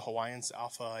remember the Hawaiians,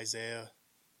 Alpha, Isaiah,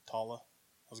 Tala?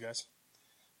 Those guys?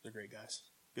 They're great guys.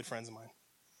 Good friends of mine.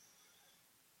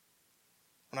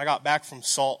 When I got back from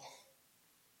SALT,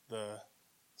 the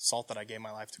SALT that I gave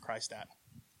my life to Christ at,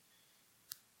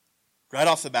 right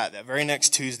off the bat, that very next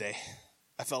Tuesday,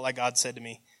 I felt like God said to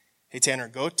me, hey, Tanner,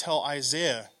 go tell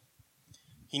Isaiah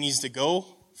he needs to go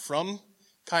from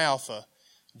Chi Alpha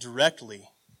directly.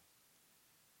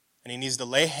 And he needs to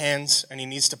lay hands and he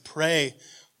needs to pray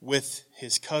with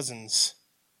his cousins,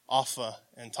 Alpha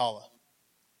and Tala.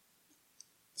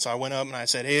 So I went up and I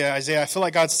said, hey, Isaiah, I feel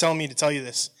like God's telling me to tell you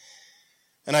this.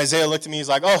 And Isaiah looked at me, he's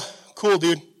like, oh, cool,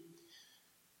 dude.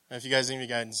 And if you guys, any of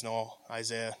you guys know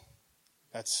Isaiah,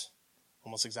 that's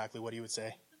almost exactly what he would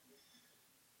say.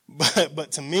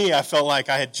 But to me, I felt like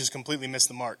I had just completely missed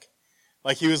the mark.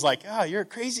 Like he was like, you're a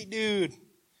crazy dude,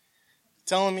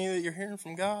 telling me that you're hearing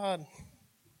from God. A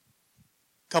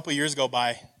couple years go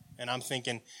by, and I'm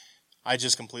thinking, I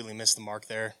just completely missed the mark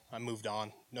there. I moved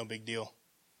on. No big deal.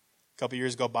 A couple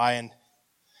years go by, and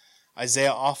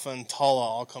Isaiah, Alpha, and Tala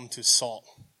all come to SALT.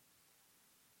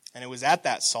 And it was at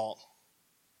that SALT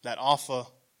that Alpha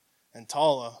and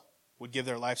Tala would give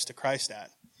their lives to Christ at.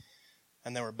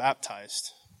 And they were baptized.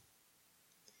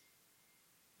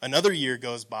 Another year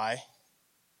goes by,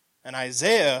 and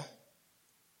Isaiah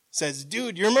says,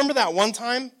 dude, you remember that one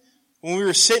time when we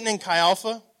were sitting in Chi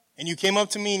Alpha, and you came up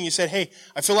to me and you said, hey,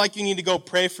 I feel like you need to go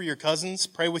pray for your cousins,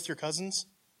 pray with your cousins?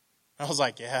 I was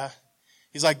like, yeah.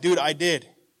 He's like, dude, I did.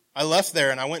 I left there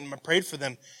and I went and prayed for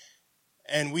them.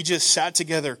 And we just sat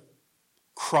together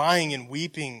crying and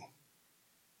weeping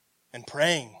and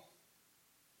praying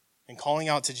and calling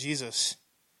out to Jesus.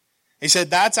 He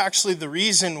said that's actually the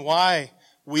reason why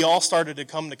we all started to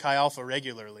come to Chi Alpha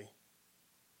regularly,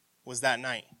 was that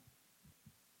night.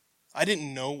 I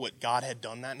didn't know what God had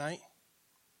done that night.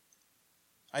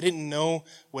 I didn't know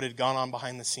what had gone on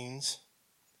behind the scenes.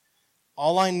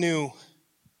 All I knew,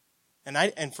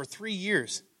 and for 3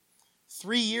 years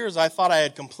I thought I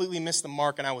had completely missed the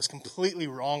mark, and I was completely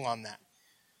wrong on that.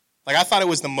 Like I thought it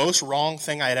was the most wrong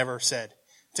thing I had ever said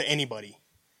to anybody.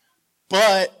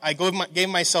 But I gave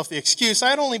myself the excuse,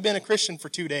 I had only been a Christian for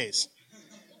 2 days.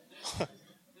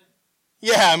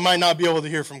 Yeah, I might not be able to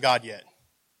hear from God yet.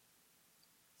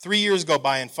 3 years go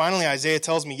by, and finally Isaiah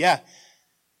tells me, yeah,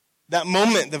 that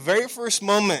moment, the very first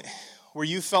moment where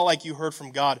you felt like you heard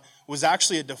from God was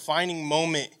actually a defining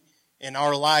moment in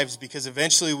our lives, because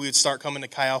eventually we would start coming to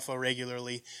Chi Alpha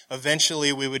regularly.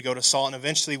 Eventually we would go to SALT, and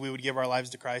eventually we would give our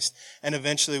lives to Christ, and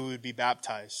eventually we would be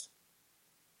baptized.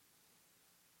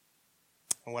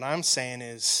 And what I'm saying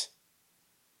is,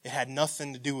 it had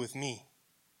nothing to do with me.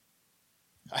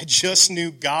 I just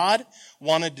knew God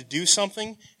wanted to do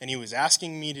something, and he was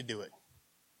asking me to do it.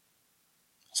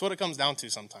 That's what it comes down to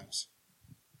sometimes.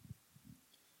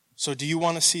 So do you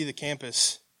want to see the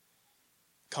campus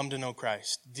come to know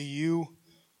Christ? Do you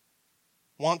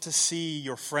want to see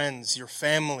your friends, your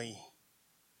family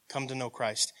come to know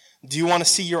Christ? Do you want to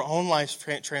see your own life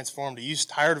transformed? Are you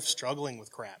tired of struggling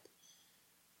with crap?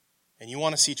 And you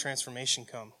want to see transformation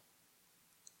come?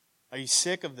 Are you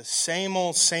sick of the same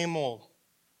old, same old?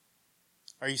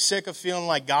 Are you sick of feeling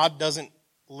like God doesn't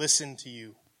listen to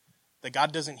you? That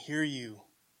God doesn't hear you?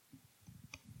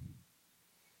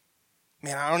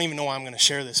 Man, I don't even know why I'm going to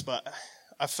share this, but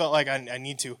I felt like I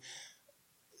need to.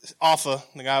 Alpha,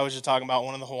 the guy I was just talking about,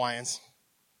 one of the Hawaiians.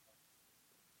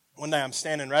 One day I'm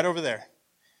standing right over there,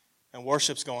 and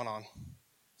worship's going on.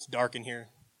 It's dark in here.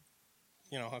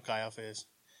 You know how Chi Alpha is.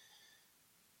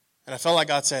 And I felt like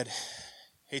God said,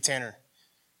 hey, Tanner,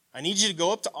 I need you to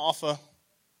go up to Alpha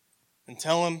and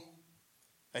tell him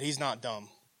that he's not dumb.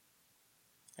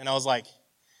 And I was like,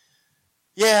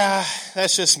 yeah,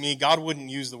 that's just me. God wouldn't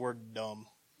use the word dumb.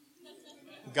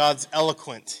 God's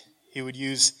eloquent. He would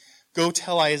use, go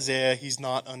tell Isaiah he's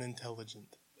not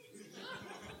unintelligent.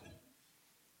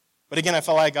 But again, I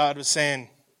felt like God was saying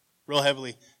real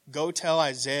heavily, go tell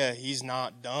Isaiah he's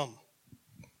not dumb.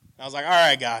 And I was like, all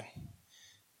right, God,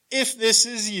 if this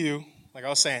is you, like I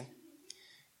was saying,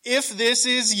 if this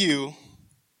is you,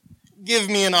 give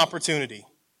me an opportunity.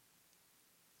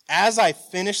 As I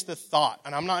finished the thought,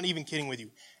 and I'm not even kidding with you,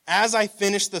 as I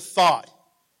finished the thought,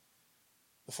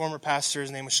 the former pastor, his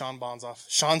name was Sean Bonzoff,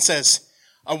 Sean says,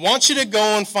 I want you to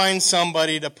go and find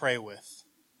somebody to pray with.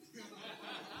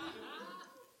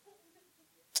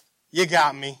 You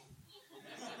got me.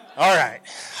 All right,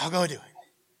 I'll go do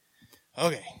it.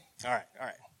 Okay, all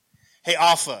right. Hey,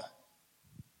 Alpha,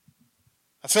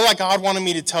 I feel like God wanted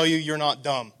me to tell you you're not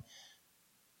dumb.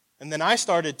 And then I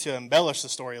started to embellish the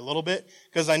story a little bit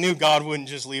because I knew God wouldn't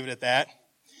just leave it at that.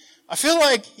 I feel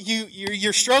like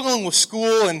you're struggling with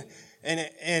school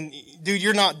and dude,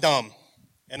 you're not dumb.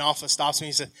 And Alpha stops me and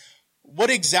he said, what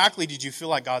exactly did you feel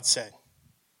like God said?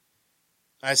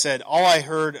 I said, all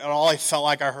I felt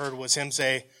like I heard was him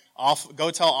say,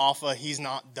 go tell Alpha he's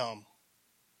not dumb.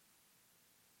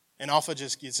 And Alpha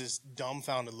just gets this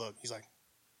dumbfounded look. He's like,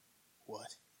 what?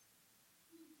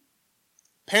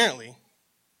 Apparently,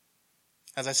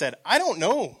 as I said, I don't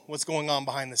know what's going on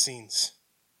behind the scenes.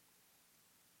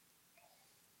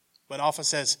 But Alpha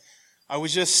says, I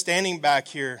was just standing back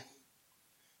here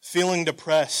feeling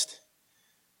depressed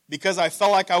because I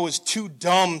felt like I was too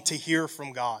dumb to hear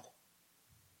from God.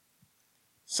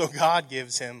 So God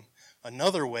gives him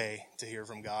another way to hear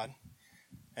from God.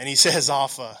 And he says,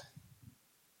 Alpha,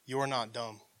 you're not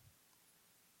dumb.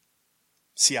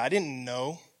 See, I didn't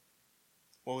know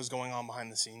what was going on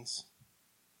behind the scenes.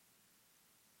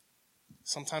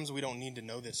 Sometimes we don't need to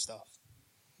know this stuff.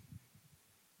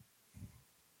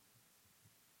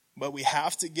 But we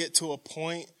have to get to a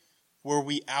point where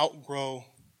we outgrow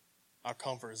our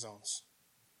comfort zones.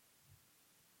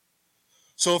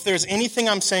 So if there's anything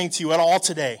I'm saying to you at all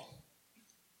today,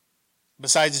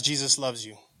 besides Jesus loves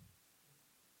you,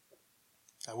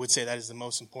 I would say that is the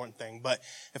most important thing. But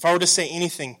if I were to say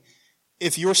anything,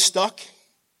 if you're stuck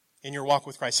in your walk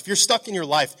with Christ, if you're stuck in your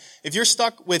life, if you're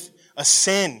stuck with a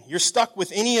sin, you're stuck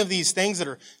with any of these things that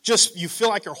are just, you feel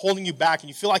like you're holding you back and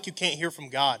you feel like you can't hear from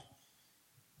God,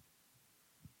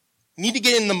 we need to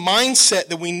get in the mindset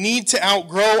that we need to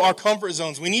outgrow our comfort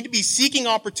zones. We need to be seeking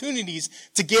opportunities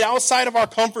to get outside of our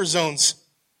comfort zones.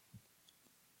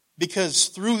 Because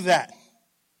through that,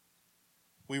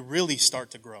 we really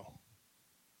start to grow.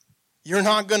 You're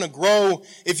not going to grow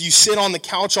if you sit on the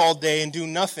couch all day and do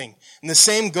nothing. And the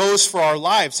same goes for our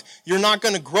lives. You're not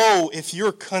going to grow if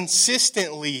you're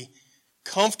consistently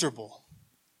comfortable.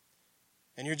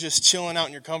 And you're just chilling out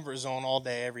in your comfort zone all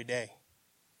day, every day.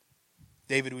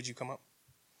 David, would you come up?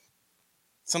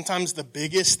 Sometimes the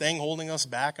biggest thing holding us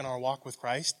back in our walk with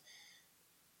Christ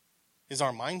is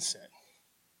our mindset.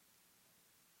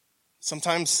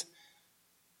 Sometimes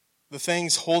the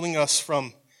things holding us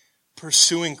from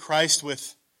pursuing Christ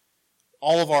with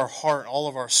all of our heart, all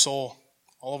of our soul,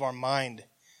 all of our mind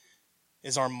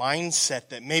is our mindset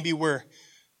that maybe we're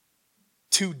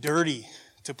too dirty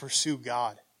to pursue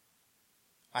God.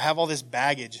 I have all this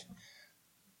baggage.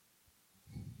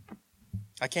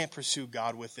 I can't pursue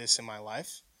God with this in my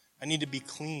life. I need to be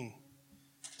clean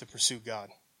to pursue God.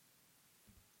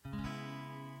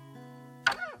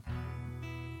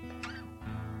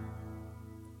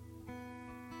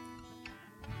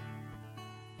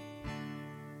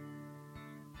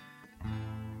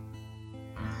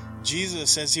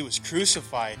 Jesus, as he was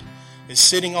crucified, is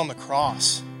sitting on the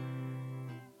cross.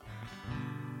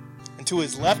 And to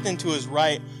his left and to his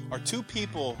right are two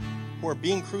people who are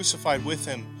being crucified with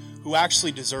him who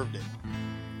actually deserved it.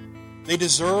 They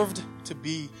deserved to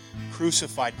be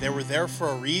crucified. They were there for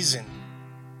a reason.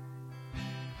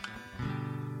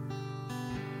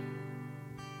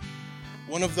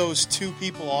 One of those two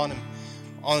people on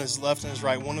his left and his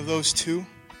right, one of those two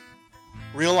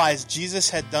realized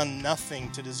Jesus had done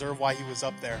nothing to deserve why he was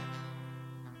up there.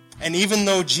 And even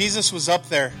though Jesus was up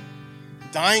there,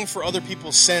 dying for other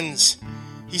people's sins,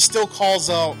 he still calls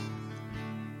out,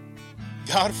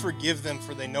 God, forgive them,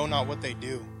 for they know not what they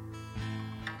do.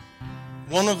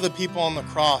 One of the people on the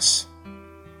cross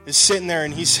is sitting there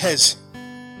and he says,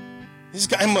 this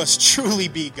guy must truly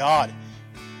be God,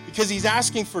 because he's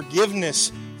asking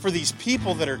forgiveness for these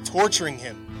people that are torturing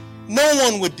him. No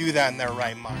one would do that in their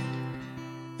right mind.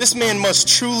 This man must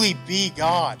truly be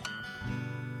God.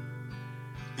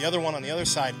 The other one on the other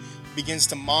side begins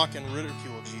to mock and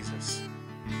ridicule Jesus.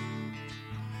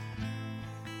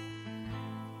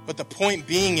 But the point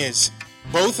being is,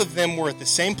 both of them were at the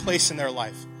same place in their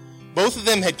life. Both of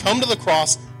them had come to the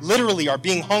cross, literally are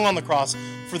being hung on the cross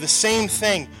for the same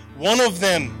thing. One of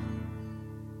them,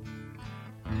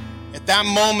 at that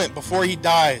moment before he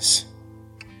dies,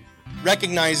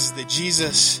 recognizes that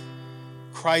Jesus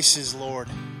Christ is Lord,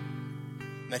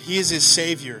 that he is his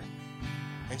Savior.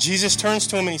 And Jesus turns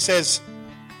to him and he says,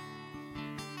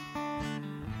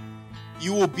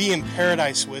 you will be in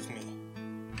paradise with me.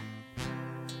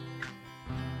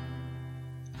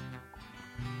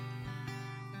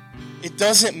 It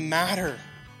doesn't matter.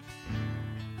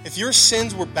 If your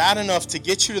sins were bad enough to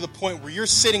get you to the point where you're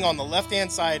sitting on the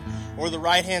left-hand side or the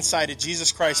right-hand side of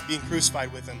Jesus Christ being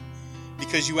crucified with him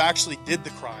because you actually did the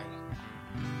crime,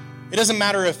 it doesn't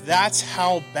matter if that's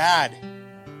how bad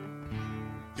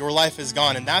your life has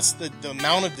gone and that's the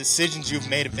amount of decisions you've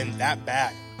made have been that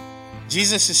bad.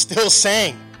 Jesus is still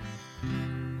saying,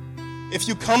 if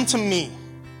you come to me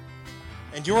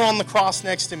and you're on the cross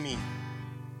next to me,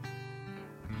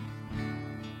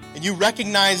 and you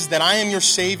recognize that I am your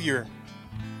Savior,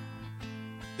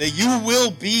 that you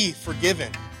will be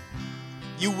forgiven.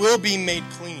 You will be made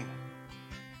clean.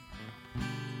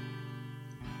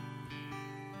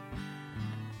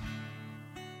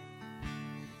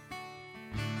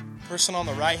 Person on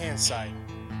the right-hand side,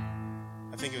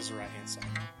 I think it was the right-hand side,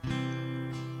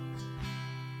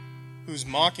 who's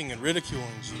mocking and ridiculing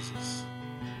Jesus,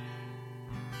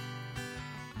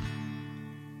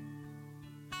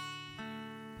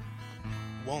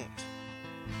 won't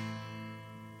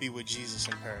be with Jesus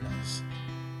in paradise.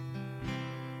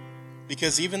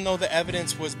 Because even though the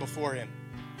evidence was before him,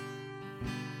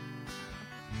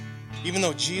 even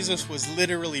though Jesus was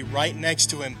literally right next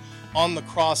to him on the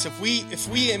cross, if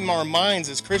we in our minds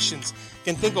as Christians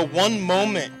can think of one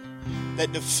moment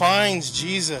that defines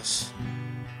Jesus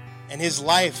and his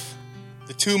life,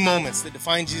 the two moments that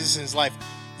define Jesus and his life,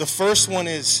 the first one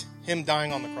is him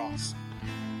dying on the cross.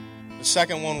 The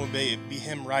second one would be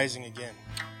him rising again.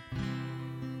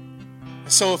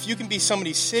 So if you can be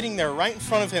somebody sitting there right in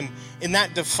front of him in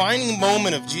that defining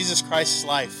moment of Jesus Christ's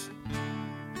life,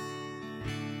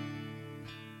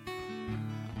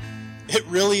 it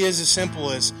really is as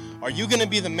simple as, are you going to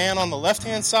be the man on the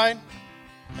left-hand side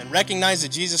and recognize that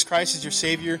Jesus Christ is your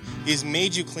Savior? He has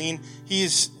made you clean. He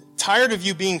is tired of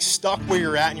you being stuck where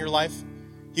you're at in your life.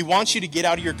 He wants you to get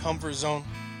out of your comfort zone.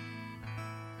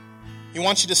 He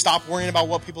wants you to stop worrying about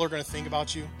what people are going to think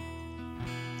about you.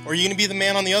 Or are you going to be the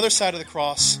man on the other side of the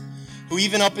cross who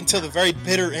even up until the very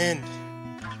bitter end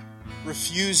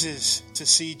refuses to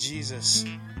see Jesus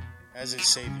as his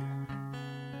Savior?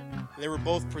 They were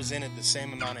both presented the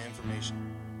same amount of information.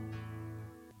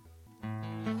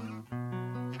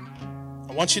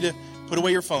 I want you to put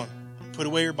away your phone, put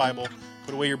away your Bible,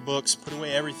 put away your books, put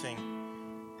away everything.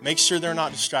 Make sure they're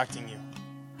not distracting you.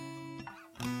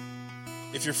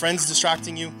 If your friend's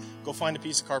distracting you, go find a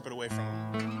piece of carpet away from them.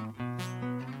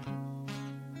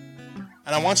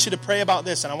 And I want you to pray about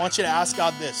this, and I want you to ask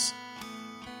God this.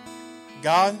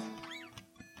 God,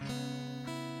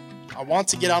 I want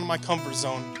to get out of my comfort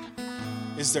zone.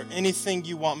 Is there anything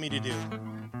you want me to do?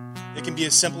 It can be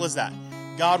as simple as that.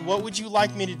 God, what would you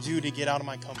like me to do to get out of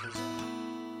my comfort zone?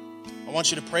 I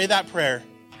want you to pray that prayer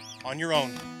on your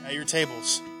own, at your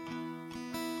tables.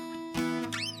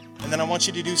 And then I want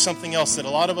you to do something else that a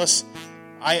lot of us,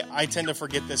 I tend to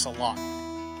forget this a lot.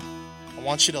 I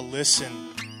want you to listen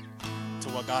to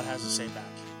what God has to say back.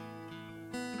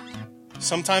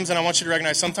 Sometimes, and I want you to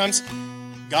recognize, sometimes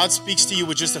God speaks to you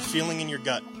with just a feeling in your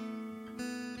gut.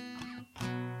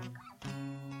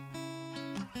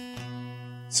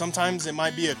 Sometimes it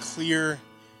might be a clear,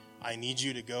 I need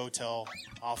you to go tell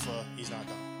Alpha he's not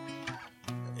done.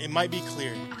 It might be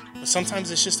clear, but sometimes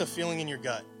it's just a feeling in your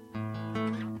gut.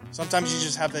 Sometimes you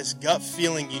just have this gut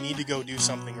feeling you need to go do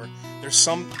something, or there's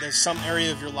some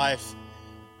area of your life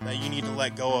that you need to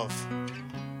let go of.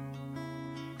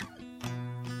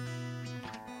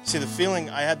 See,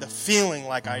 I had the feeling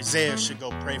like Isaiah should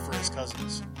go pray for his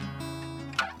cousins.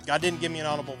 God didn't give me an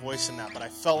audible voice in that, but I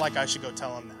felt like I should go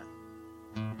tell him that.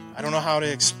 I don't know how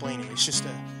to explain it. It's just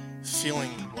a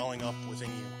feeling welling up within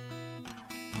you.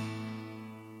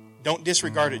 Don't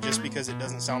disregard it just because it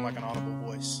doesn't sound like an audible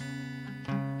voice.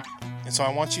 And so I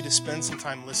want you to spend some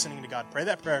time listening to God. Pray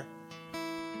that prayer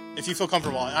if you feel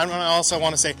comfortable. I also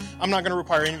want to say, I'm not going to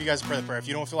require any of you guys to pray the prayer. If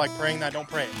you don't feel like praying that, don't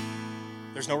pray it.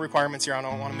 There's no requirements here. I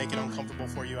don't want to make it uncomfortable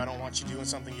for you. I don't want you doing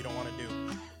something you don't want to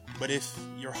do. But if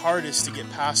your heart is to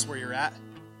get past where you're at,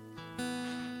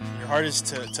 your heart is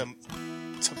to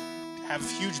have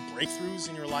huge breakthroughs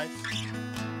in your life,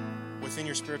 within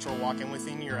your spiritual walk and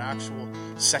within your actual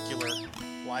secular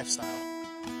lifestyle.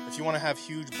 If you want to have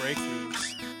huge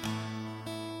breakthroughs,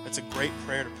 that's a great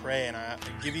prayer to pray, and I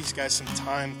give these guys some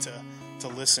time to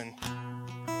listen.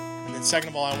 And then second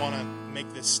of all, I want to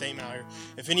make this statement out here.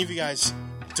 If any of you guys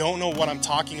don't know what I'm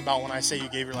talking about when I say you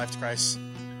gave your life to Christ,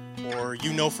 or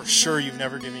you know for sure you've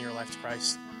never given your life to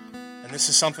Christ, and this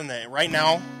is something that right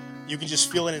now you can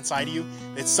just feel it inside of you,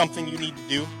 it's something you need to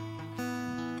do,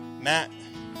 Matt,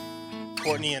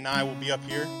 Courtney, and I will be up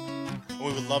here, and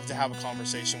we would love to have a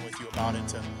conversation with you about it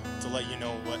to let you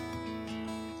know what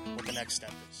the next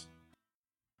step is.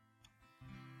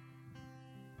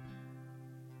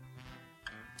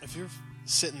 If you're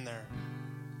sitting here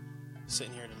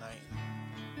tonight,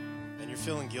 and you're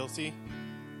feeling guilty,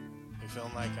 you're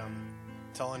feeling like I'm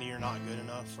telling you you're not good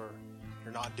enough, or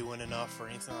you're not doing enough, or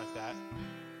anything like that,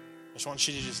 I just want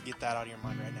you to just get that out of your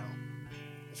mind right now.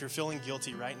 If you're feeling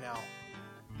guilty right now,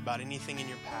 about anything in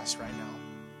your past right now,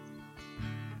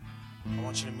 I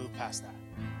want you to move past that.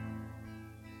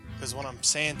 Because what I'm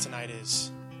saying tonight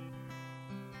is,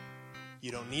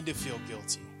 you don't need to feel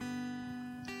guilty.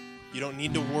 You don't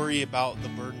need to worry about the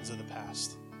burdens of the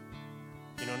past.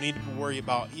 You don't need to worry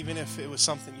about, even if it was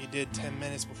something you did 10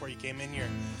 minutes before you came in here.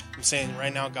 I'm saying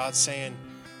right now, God's saying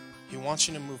He wants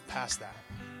you to move past that.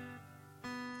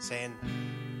 Saying,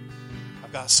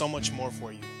 I've got so much more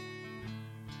for you.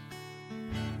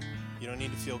 You don't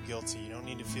need to feel guilty. You don't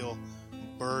need to feel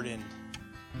burdened.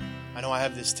 I know I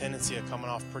have this tendency of coming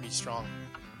off pretty strong.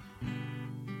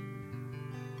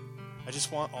 I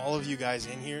just want all of you guys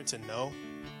in here to know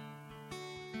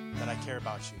that I care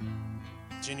about you.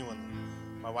 Genuinely.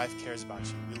 My wife cares about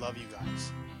you. We love you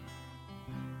guys.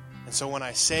 And so when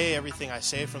I say everything I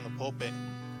say from the pulpit,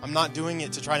 I'm not doing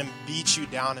it to try to beat you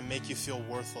down and make you feel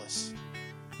worthless.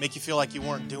 Make you feel like you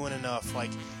weren't doing enough,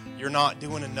 like you're not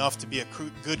doing enough to be a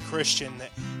good Christian, that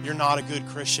you're not a good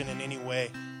Christian in any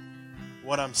way.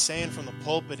 What I'm saying from the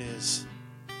pulpit is,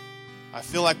 I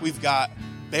feel like we've got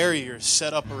barriers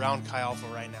set up around Chi Alpha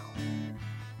right now.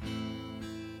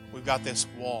 We've got this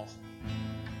wall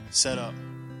set up.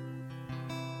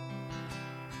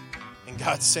 And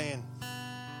God's saying,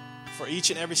 for each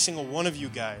and every single one of you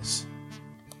guys,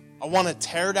 I want to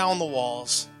tear down the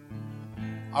walls.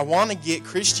 I want to get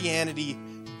Christianity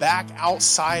back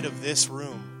outside of this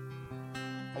room.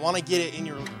 I want to get it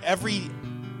in every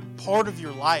part of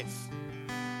your life.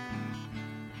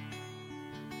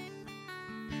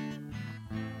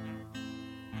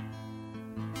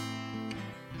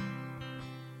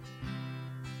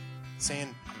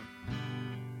 Saying,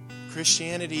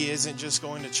 Christianity isn't just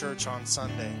going to church on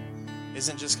Sunday,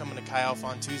 isn't just coming to Chi Alpha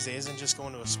on Tuesday, isn't just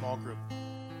going to a small group.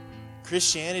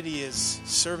 Christianity is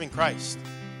serving Christ.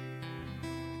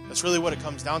 That's really what it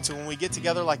comes down to. When we get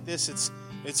together like this,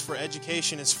 it's for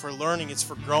education, it's for learning, it's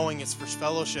for growing, it's for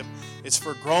fellowship, it's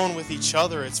for growing with each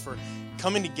other, it's for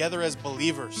coming together as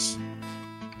believers.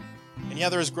 And yeah,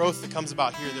 there's growth that comes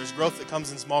about here. There's growth that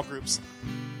comes in small groups.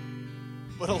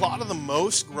 But a lot of the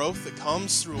most growth that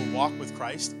comes through a walk with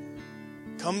Christ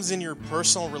comes in your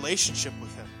personal relationship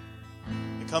with Him.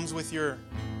 It comes with your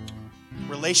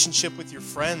relationship with your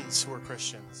friends who are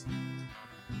Christians.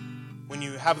 When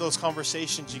you have those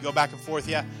conversations, you go back and forth.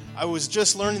 Yeah, I was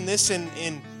just learning this in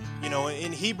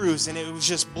Hebrews, and it was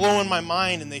just blowing my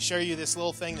mind. And they share you this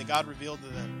little thing that God revealed to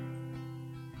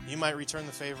them. You might return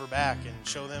the favor back and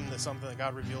show them that something that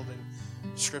God revealed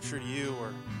in Scripture to you,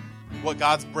 or what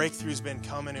God's breakthrough's been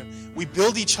coming. We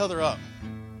build each other up,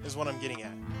 is what I'm getting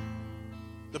at.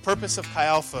 The purpose of Chi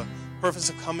Alpha, the purpose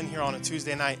of coming here on a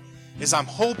Tuesday night, is I'm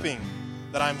hoping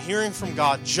that I'm hearing from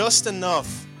God just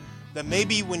enough that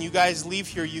maybe when you guys leave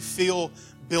here, you feel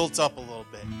built up a little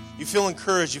bit. You feel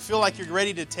encouraged. You feel like you're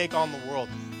ready to take on the world.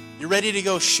 You're ready to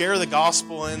go share the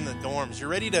gospel in the dorms. You're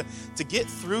ready to get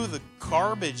through the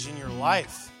garbage in your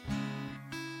life.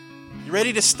 You're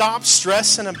ready to stop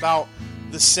stressing about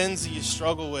the sins that you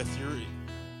struggle with.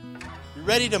 You're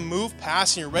ready to move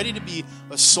past, and you're ready to be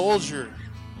a soldier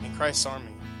in Christ's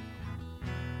army.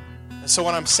 And so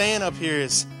what I'm saying up here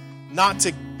is not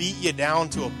to beat you down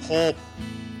to a pulp,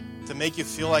 to make you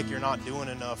feel like you're not doing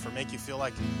enough, or make you feel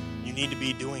like you need to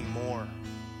be doing more.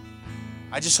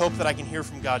 I just hope that I can hear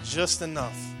from God just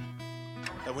enough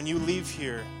that when you leave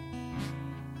here,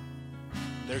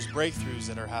 there's breakthroughs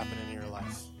that are happening in your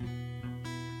life.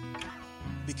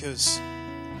 Because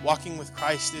walking with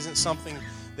Christ isn't something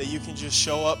that you can just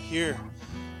show up here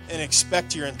and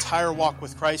expect your entire walk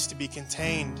with Christ to be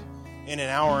contained in an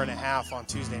hour and a half on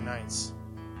Tuesday nights,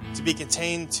 to be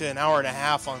contained to an hour and a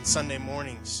half on Sunday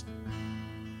mornings.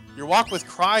 Your walk with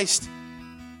Christ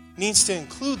needs to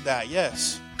include that,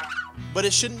 yes, but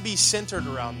it shouldn't be centered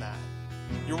around that.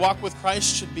 Your walk with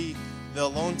Christ should be the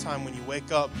alone time when you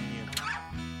wake up and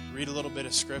you read a little bit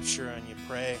of Scripture and you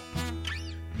pray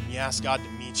and you ask God to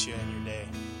meet you in your day.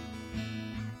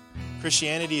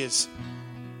 Christianity is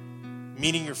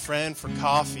meeting your friend for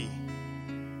coffee,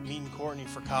 meeting Courtney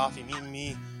for coffee, meeting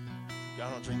me. I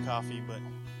don't drink coffee, but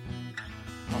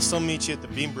I'll still meet you at the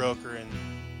Bean Broker and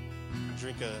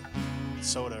drink a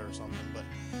soda or something. But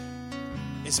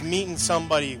it's meeting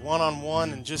somebody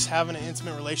one-on-one and just having an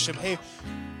intimate relationship. Hey,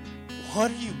 what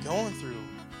are you going through?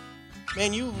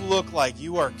 Man, you look like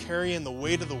you are carrying the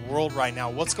weight of the world right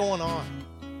now. What's going on?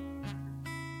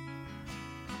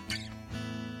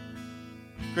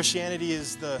 Christianity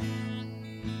is the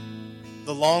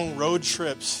long road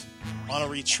trips on a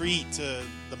retreat to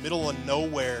the middle of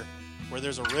nowhere where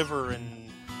there's a river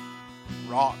and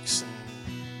rocks and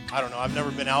I don't know, I've never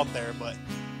been out there,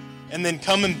 and then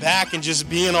coming back and just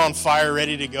being on fire,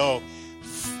 ready to go.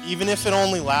 Even if it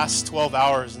only lasts 12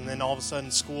 hours and then all of a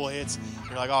sudden school hits,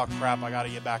 you're like, oh crap, I got to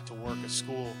get back to work at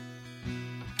school.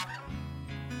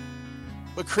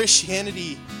 But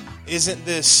Christianity isn't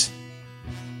this,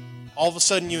 all of a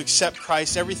sudden you accept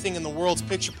Christ, everything in the world's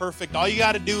picture perfect, all you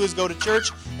got to do is go to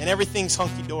church and everything's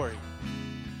hunky-dory.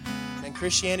 And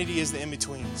Christianity is the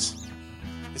in-betweens.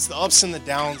 It's the ups and the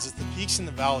downs, it's the peaks and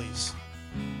the valleys.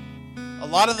 A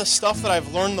lot of the stuff that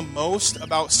I've learned the most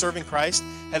about serving Christ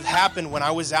have happened when I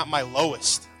was at my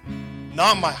lowest,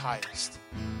 not my highest.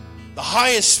 The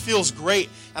highest feels great,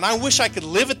 and I wish I could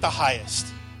live at the highest.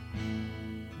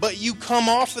 But you come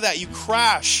off of that, you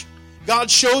crash.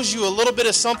 God shows you a little bit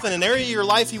of something, an area of your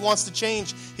life He wants to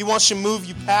change. He wants to move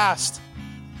you past.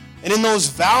 And in those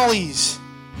valleys,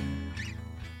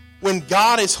 when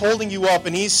God is holding you up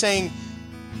and He's saying,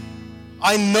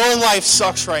 I know life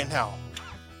sucks right now,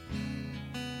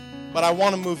 but I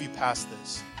want to move you past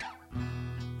this.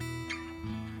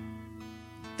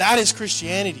 That is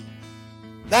Christianity.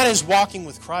 That is walking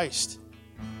with Christ.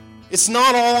 It's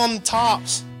not all on the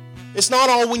tops. It's not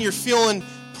all when you're feeling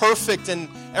perfect and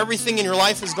everything in your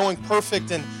life is going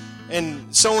perfect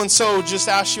and so-and-so just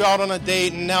asked you out on a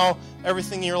date and now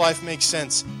everything in your life makes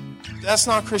sense. That's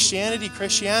not Christianity.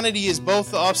 Christianity is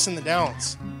both the ups and the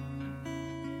downs.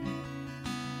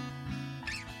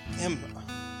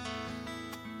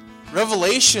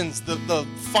 Revelations, the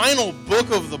final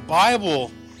book of the Bible,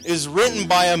 is written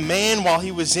by a man while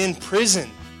he was in prison.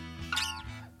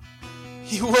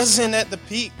 He wasn't at the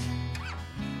peak.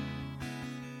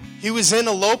 He was in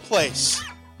a low place.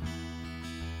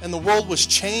 And the world was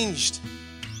changed.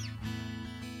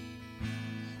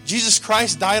 Jesus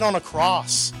Christ died on a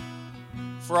cross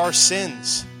for our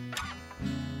sins.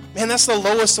 Man, that's the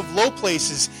lowest of low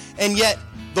places. And yet,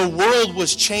 the world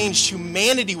was changed.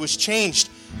 Humanity was changed.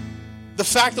 The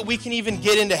fact that we can even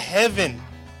get into heaven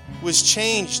was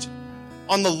changed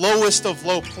on the lowest of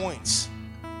low points.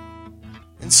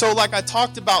 And so, like I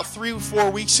talked about 3 or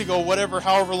 4 weeks ago,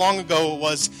 however long ago it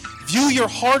was, view your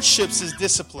hardships as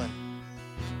discipline.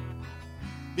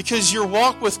 Because your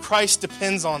walk with Christ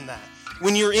depends on that.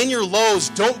 When you're in your lows,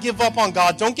 don't give up on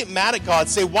God. Don't get mad at God.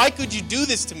 Say, why could you do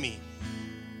this to me?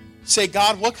 Say,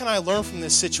 God, what can I learn from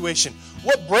this situation?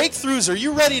 What breakthroughs are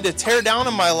you ready to tear down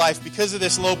in my life because of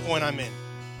this low point I'm in?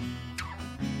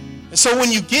 And so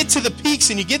when you get to the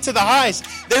peaks and you get to the highs,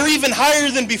 they're even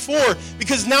higher than before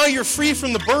because now you're free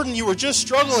from the burden you were just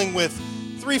struggling with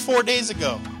 3-4 days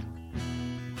ago.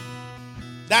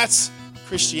 That's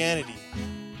Christianity.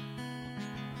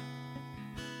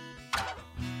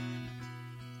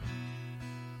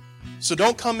 So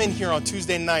don't come in here on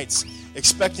Tuesday nights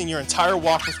expecting your entire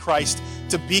walk with Christ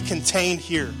to be contained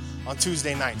here on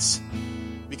Tuesday nights.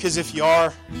 Because if you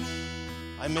are,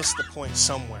 I missed the point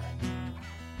somewhere.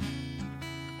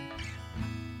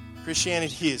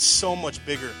 Christianity is so much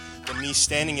bigger than me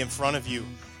standing in front of you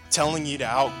telling you to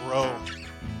outgrow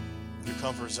your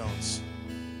comfort zones.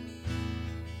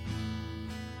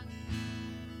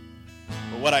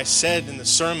 But what I said in the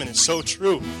sermon is so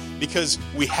true because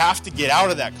we have to get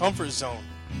out of that comfort zone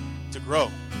to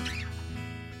grow.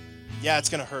 Yeah, it's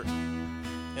going to hurt.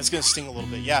 It's going to sting a little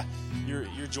bit. Yeah, your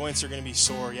joints are going to be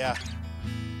sore. Yeah.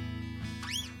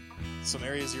 Some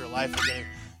areas of your life are going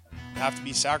to have to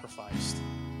be sacrificed.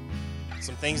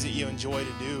 Some things that you enjoy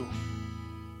to do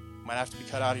might have to be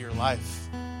cut out of your life.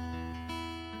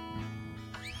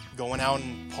 Going out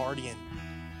and partying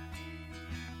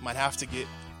might have to get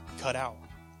cut out.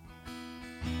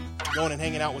 Going and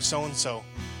hanging out with so-and-so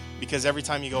because every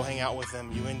time you go hang out with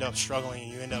them, you end up struggling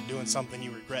and you end up doing something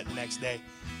you regret the next day.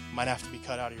 Might have to be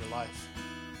cut out of your life.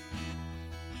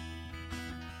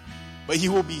 But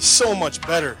you will be so much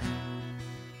better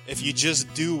if you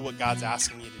just do what God's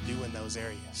asking you to do in those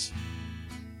areas.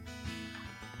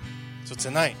 So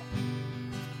tonight,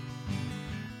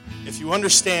 if you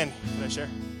understand, can I share?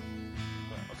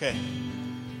 Okay.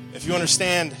 If you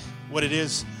understand what it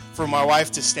is for my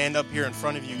wife to stand up here in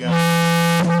front of you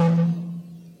guys.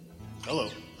 Hello.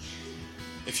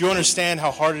 If you understand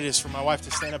how hard it is for my wife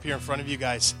to stand up here in front of you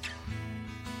guys,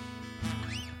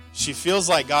 she feels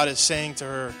like God is saying to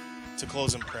her to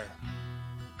close in prayer.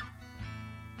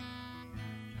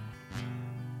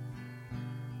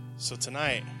 So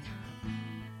tonight,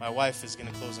 my wife is going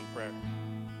to close in prayer.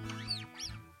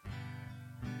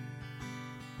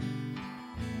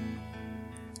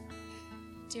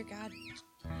 Dear God,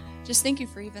 just thank you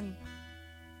for even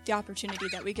the opportunity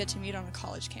that we get to meet on a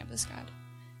college campus, God.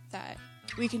 That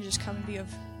we can just come and be of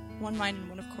one mind and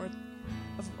one accord,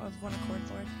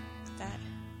 Lord. That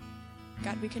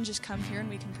God, we can just come here and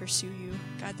we can pursue you.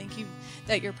 God, thank you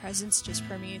that your presence just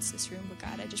permeates this room. But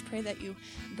God, I just pray that you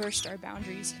burst our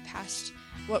boundaries past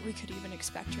what we could even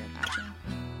expect or imagine.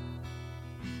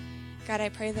 God, I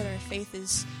pray that our faith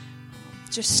is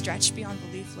just stretched beyond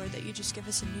belief, Lord, that you just give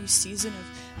us a new season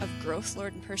of growth,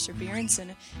 Lord, and perseverance.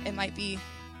 And it might be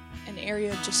an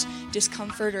area of just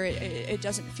discomfort, or it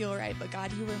doesn't feel right. But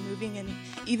God, you are moving, and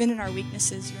even in our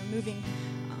weaknesses, you're moving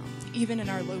even in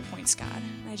our low points, God.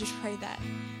 And I just pray that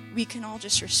we can all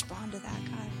just respond to that,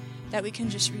 God, that we can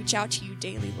just reach out to you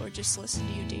daily, Lord, just listen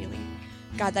to you daily.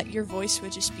 God, that your voice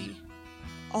would just be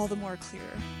all the more clearer,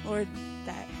 Lord,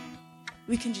 that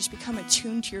we can just become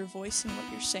attuned to your voice and what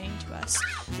you're saying to us.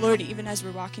 Lord, even as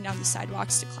we're walking down the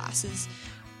sidewalks to classes,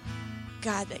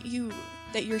 God, that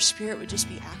your spirit would just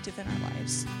be active in our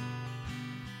lives.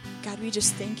 God, we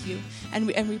just thank you. And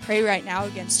we pray right now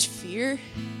against fear,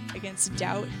 against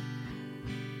doubt,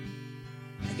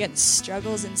 against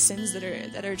struggles and sins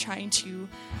that are trying to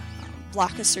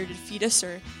block us or defeat us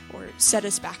or set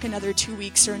us back another 2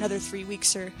 weeks or another 3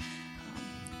 weeks. Or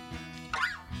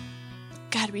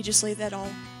God, we just lay that all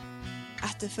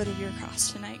at the foot of your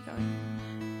cross tonight, God.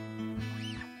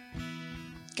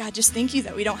 God, just thank you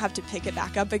that we don't have to pick it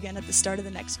back up again at the start of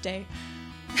the next day.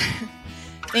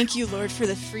 Thank you, Lord, for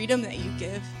the freedom that you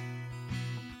give.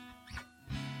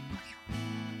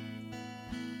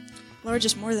 Lord,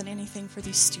 just more than anything for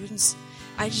these students,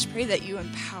 I just pray that you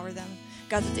empower them.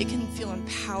 God, that they can feel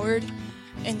empowered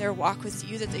in their walk with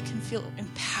you, that they can feel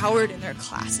empowered in their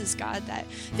classes, God, that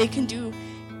they can do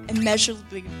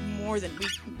immeasurably more than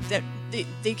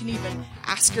they can even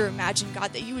ask or imagine,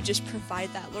 God, that you would just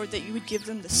provide that, Lord, that you would give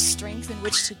them the strength in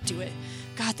which to do it.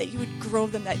 God, that you would grow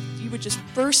them, that you would just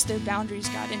burst their boundaries,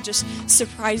 God, and just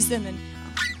surprise them and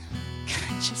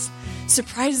God, just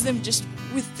surprise them just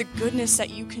with the goodness that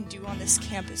you can do on this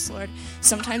campus, Lord.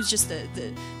 Sometimes just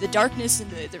the darkness and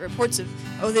the reports of,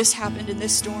 oh, this happened in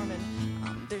this storm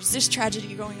and there's this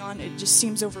tragedy going on, it just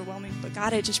seems overwhelming. But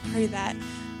God, I just pray that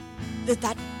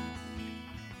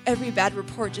every bad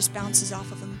report just bounces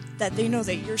off of them, that they know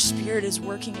that your spirit is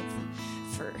working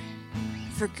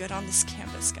for good on this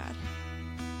campus, God.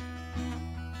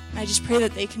 And I just pray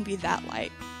that they can be that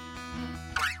light.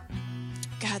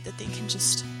 God, that they can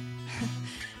just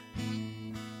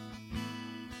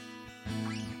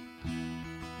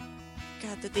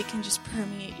God, that they can just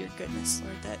permeate your goodness,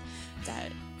 Lord,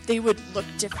 that they would look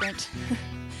different,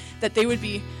 that they would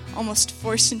be almost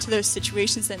forced into those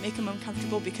situations that make them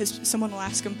uncomfortable because someone will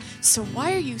ask them, so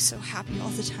why are you so happy all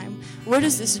the time? Where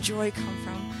does this joy come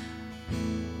from?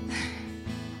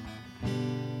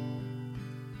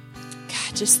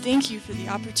 God, just thank you for the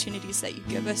opportunities that you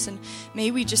give us, and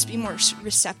may we just be more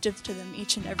receptive to them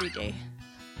each and every day.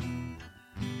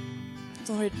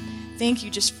 Lord, thank you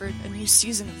just for a new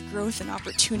season of growth and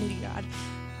opportunity, God.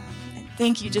 And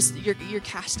thank you, just you're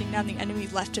casting down the enemy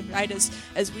left and right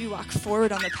as we walk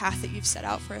forward on the path that you've set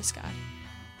out for us, God.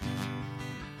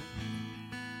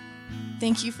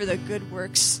 Thank you for the good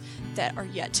works that are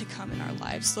yet to come in our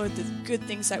lives, Lord, the good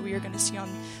things that we are going to see on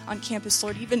campus,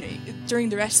 Lord, even during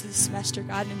the rest of the semester,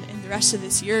 God, and the rest of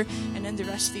this year, and in the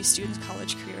rest of these students'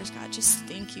 college careers, God. Just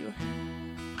thank you.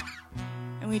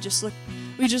 And we just look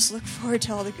forward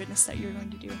to all the goodness that you're going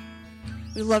to do.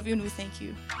 We love you and we thank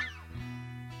you.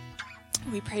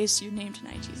 We praise your name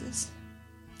tonight, Jesus.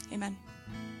 Amen.